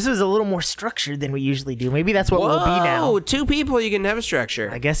 This was a little more structured than we usually do. Maybe that's what we'll be now. Oh, 2 people, you can have a structure.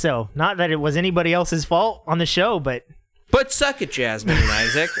 I guess so. Not that it was anybody else's fault on the show, but... But suck it, Jasmine and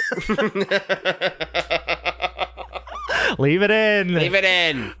Isaac. Leave it in. Leave it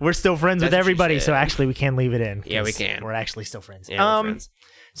in. We're still friends with everybody, so actually we can leave it in. Yeah, we can. We're actually still friends. Yeah, we're friends.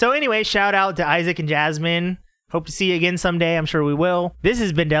 So anyway, shout out to Isaac and Jasmine. Hope to see you again someday. I'm sure we will. This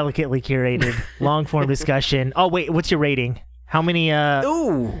has been Delicately Curated, long form discussion. Oh wait, what's your rating? How many?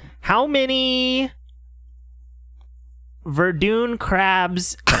 How many Verdun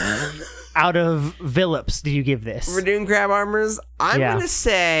crabs out of Phillips do you give this? Verdun crab armors. I'm gonna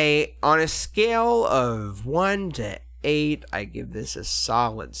say on a scale of 1 to 8, I give this a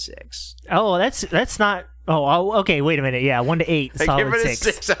solid 6. Oh, that's not. Oh, okay. Wait a minute. Yeah, 1 to 8. Solid I give it 6.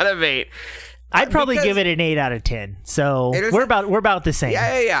 a 6 out of 8. I'd probably give it an 8 out of 10. So we're about the same.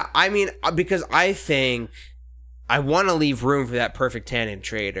 Yeah. I mean, because I think I want to leave room for that perfect 10 in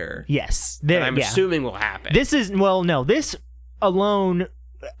Trader. Yes, that I'm assuming will happen. This alone.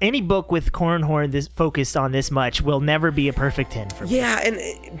 Any book with Cornhorn this focused on this much will never be a perfect 10 for me.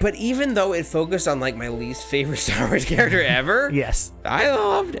 Yeah, but even though it focused on like my least favorite Star Wars character ever, yes, I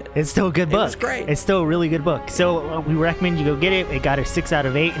loved it. It's still a good book. It's great. It's still a really good book. So we recommend you go get it. It got a 6 out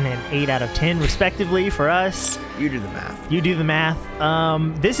of 8 and an 8 out of 10 respectively for us. You do the math. You do the math.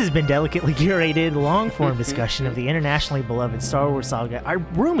 This has been Delicately Curated, long-form discussion of the internationally beloved Star Wars saga. Our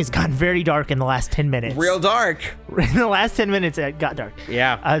room has gotten very dark in the last 10 minutes. Real dark. In the last 10 minutes, it got dark.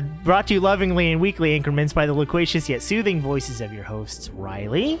 Yeah. Brought to you lovingly in weekly increments by the loquacious yet soothing voices of your hosts,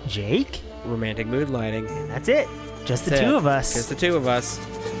 Riley, Jake, Romantic Mood Lighting. And that's it. Just the two of us. Just the two of us.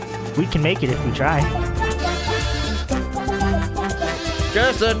 We can make it if we try.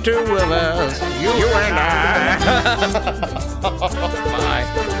 Just the two of us. You and I. Bye.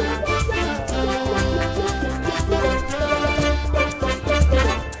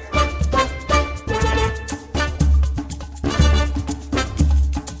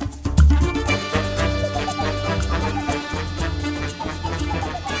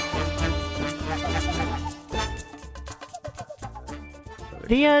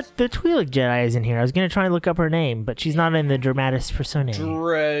 The Twi'lek Jedi is in here. I was gonna try and look up her name, but she's not in the Dramatis Personae.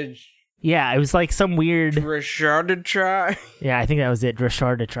 Yeah, it was like some weird Drashardra. Yeah, I think that was it.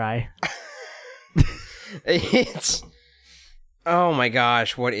 Drashardra. It's oh my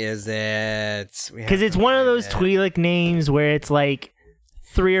gosh, what is it? Because it's one of those Twi'lek names where it's like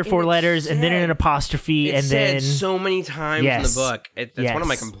 3 or 4 letters and then an apostrophe and then so many times in the book. That's one of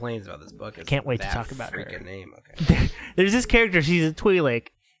my complaints about this book. Can't wait to talk about her. Name. Okay. There's this character. She's a Twi'lek,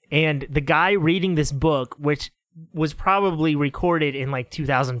 and the guy reading this book, which was probably recorded in like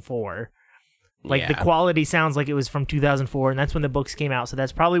 2004. Like the quality sounds like it was from 2004, and that's when the books came out. So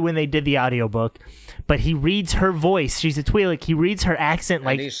that's probably when they did the audiobook. But he reads her voice. She's a Twi'lek. He reads her accent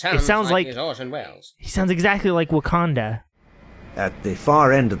like it sounds like he's Orson Welles. He sounds exactly like Wakanda. At the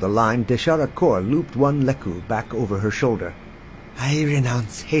far end of the line, Deshara Kor looped one Leku back over her shoulder. I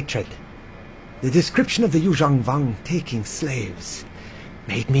renounce hatred. The description of the Yuzhang Vang taking slaves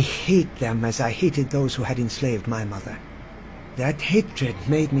made me hate them as I hated those who had enslaved my mother. That hatred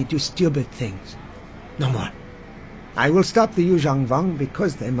made me do stupid things, No more. I will stop the Yuzhang Vang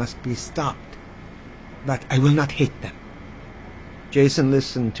because they must be stopped. But I will not hate them. Jason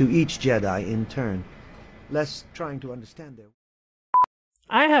listened to each Jedi in turn, less trying to understand their...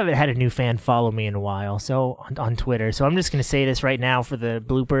 I haven't had a new fan follow me in a while, so on Twitter. So I'm just going to say this right now for the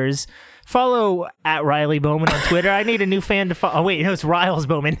bloopers. Follow at Riley Bowman on Twitter. I need a new fan to follow. Oh, wait, no, it's Riles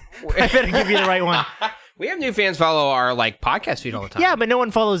Bowman. I better give you the right one. We have new fans follow our podcast feed all the time. Yeah, but no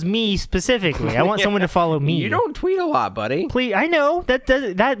one follows me specifically. I want someone to follow me. You don't tweet a lot, buddy. Please, I know.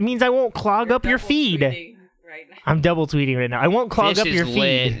 That means I won't clog up your feed. Right now. I'm double tweeting right now. I won't clog up your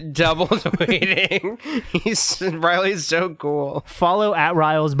feed. Double tweeting. Riley's so cool. Follow at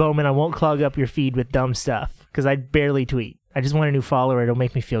Riles Bowman. I won't clog up your feed with dumb stuff because I barely tweet. I just want a new follower. It'll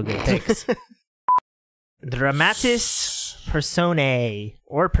make me feel good. Thanks. Dramatis Personae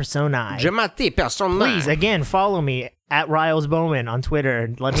or Personae. Dramatis Personae. Please, again, follow me at Riles Bowman on Twitter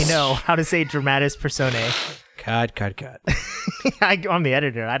and let me know how to say Dramatis Personae. Cut. I'm the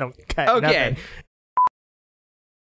editor. I don't cut Okay. nothing.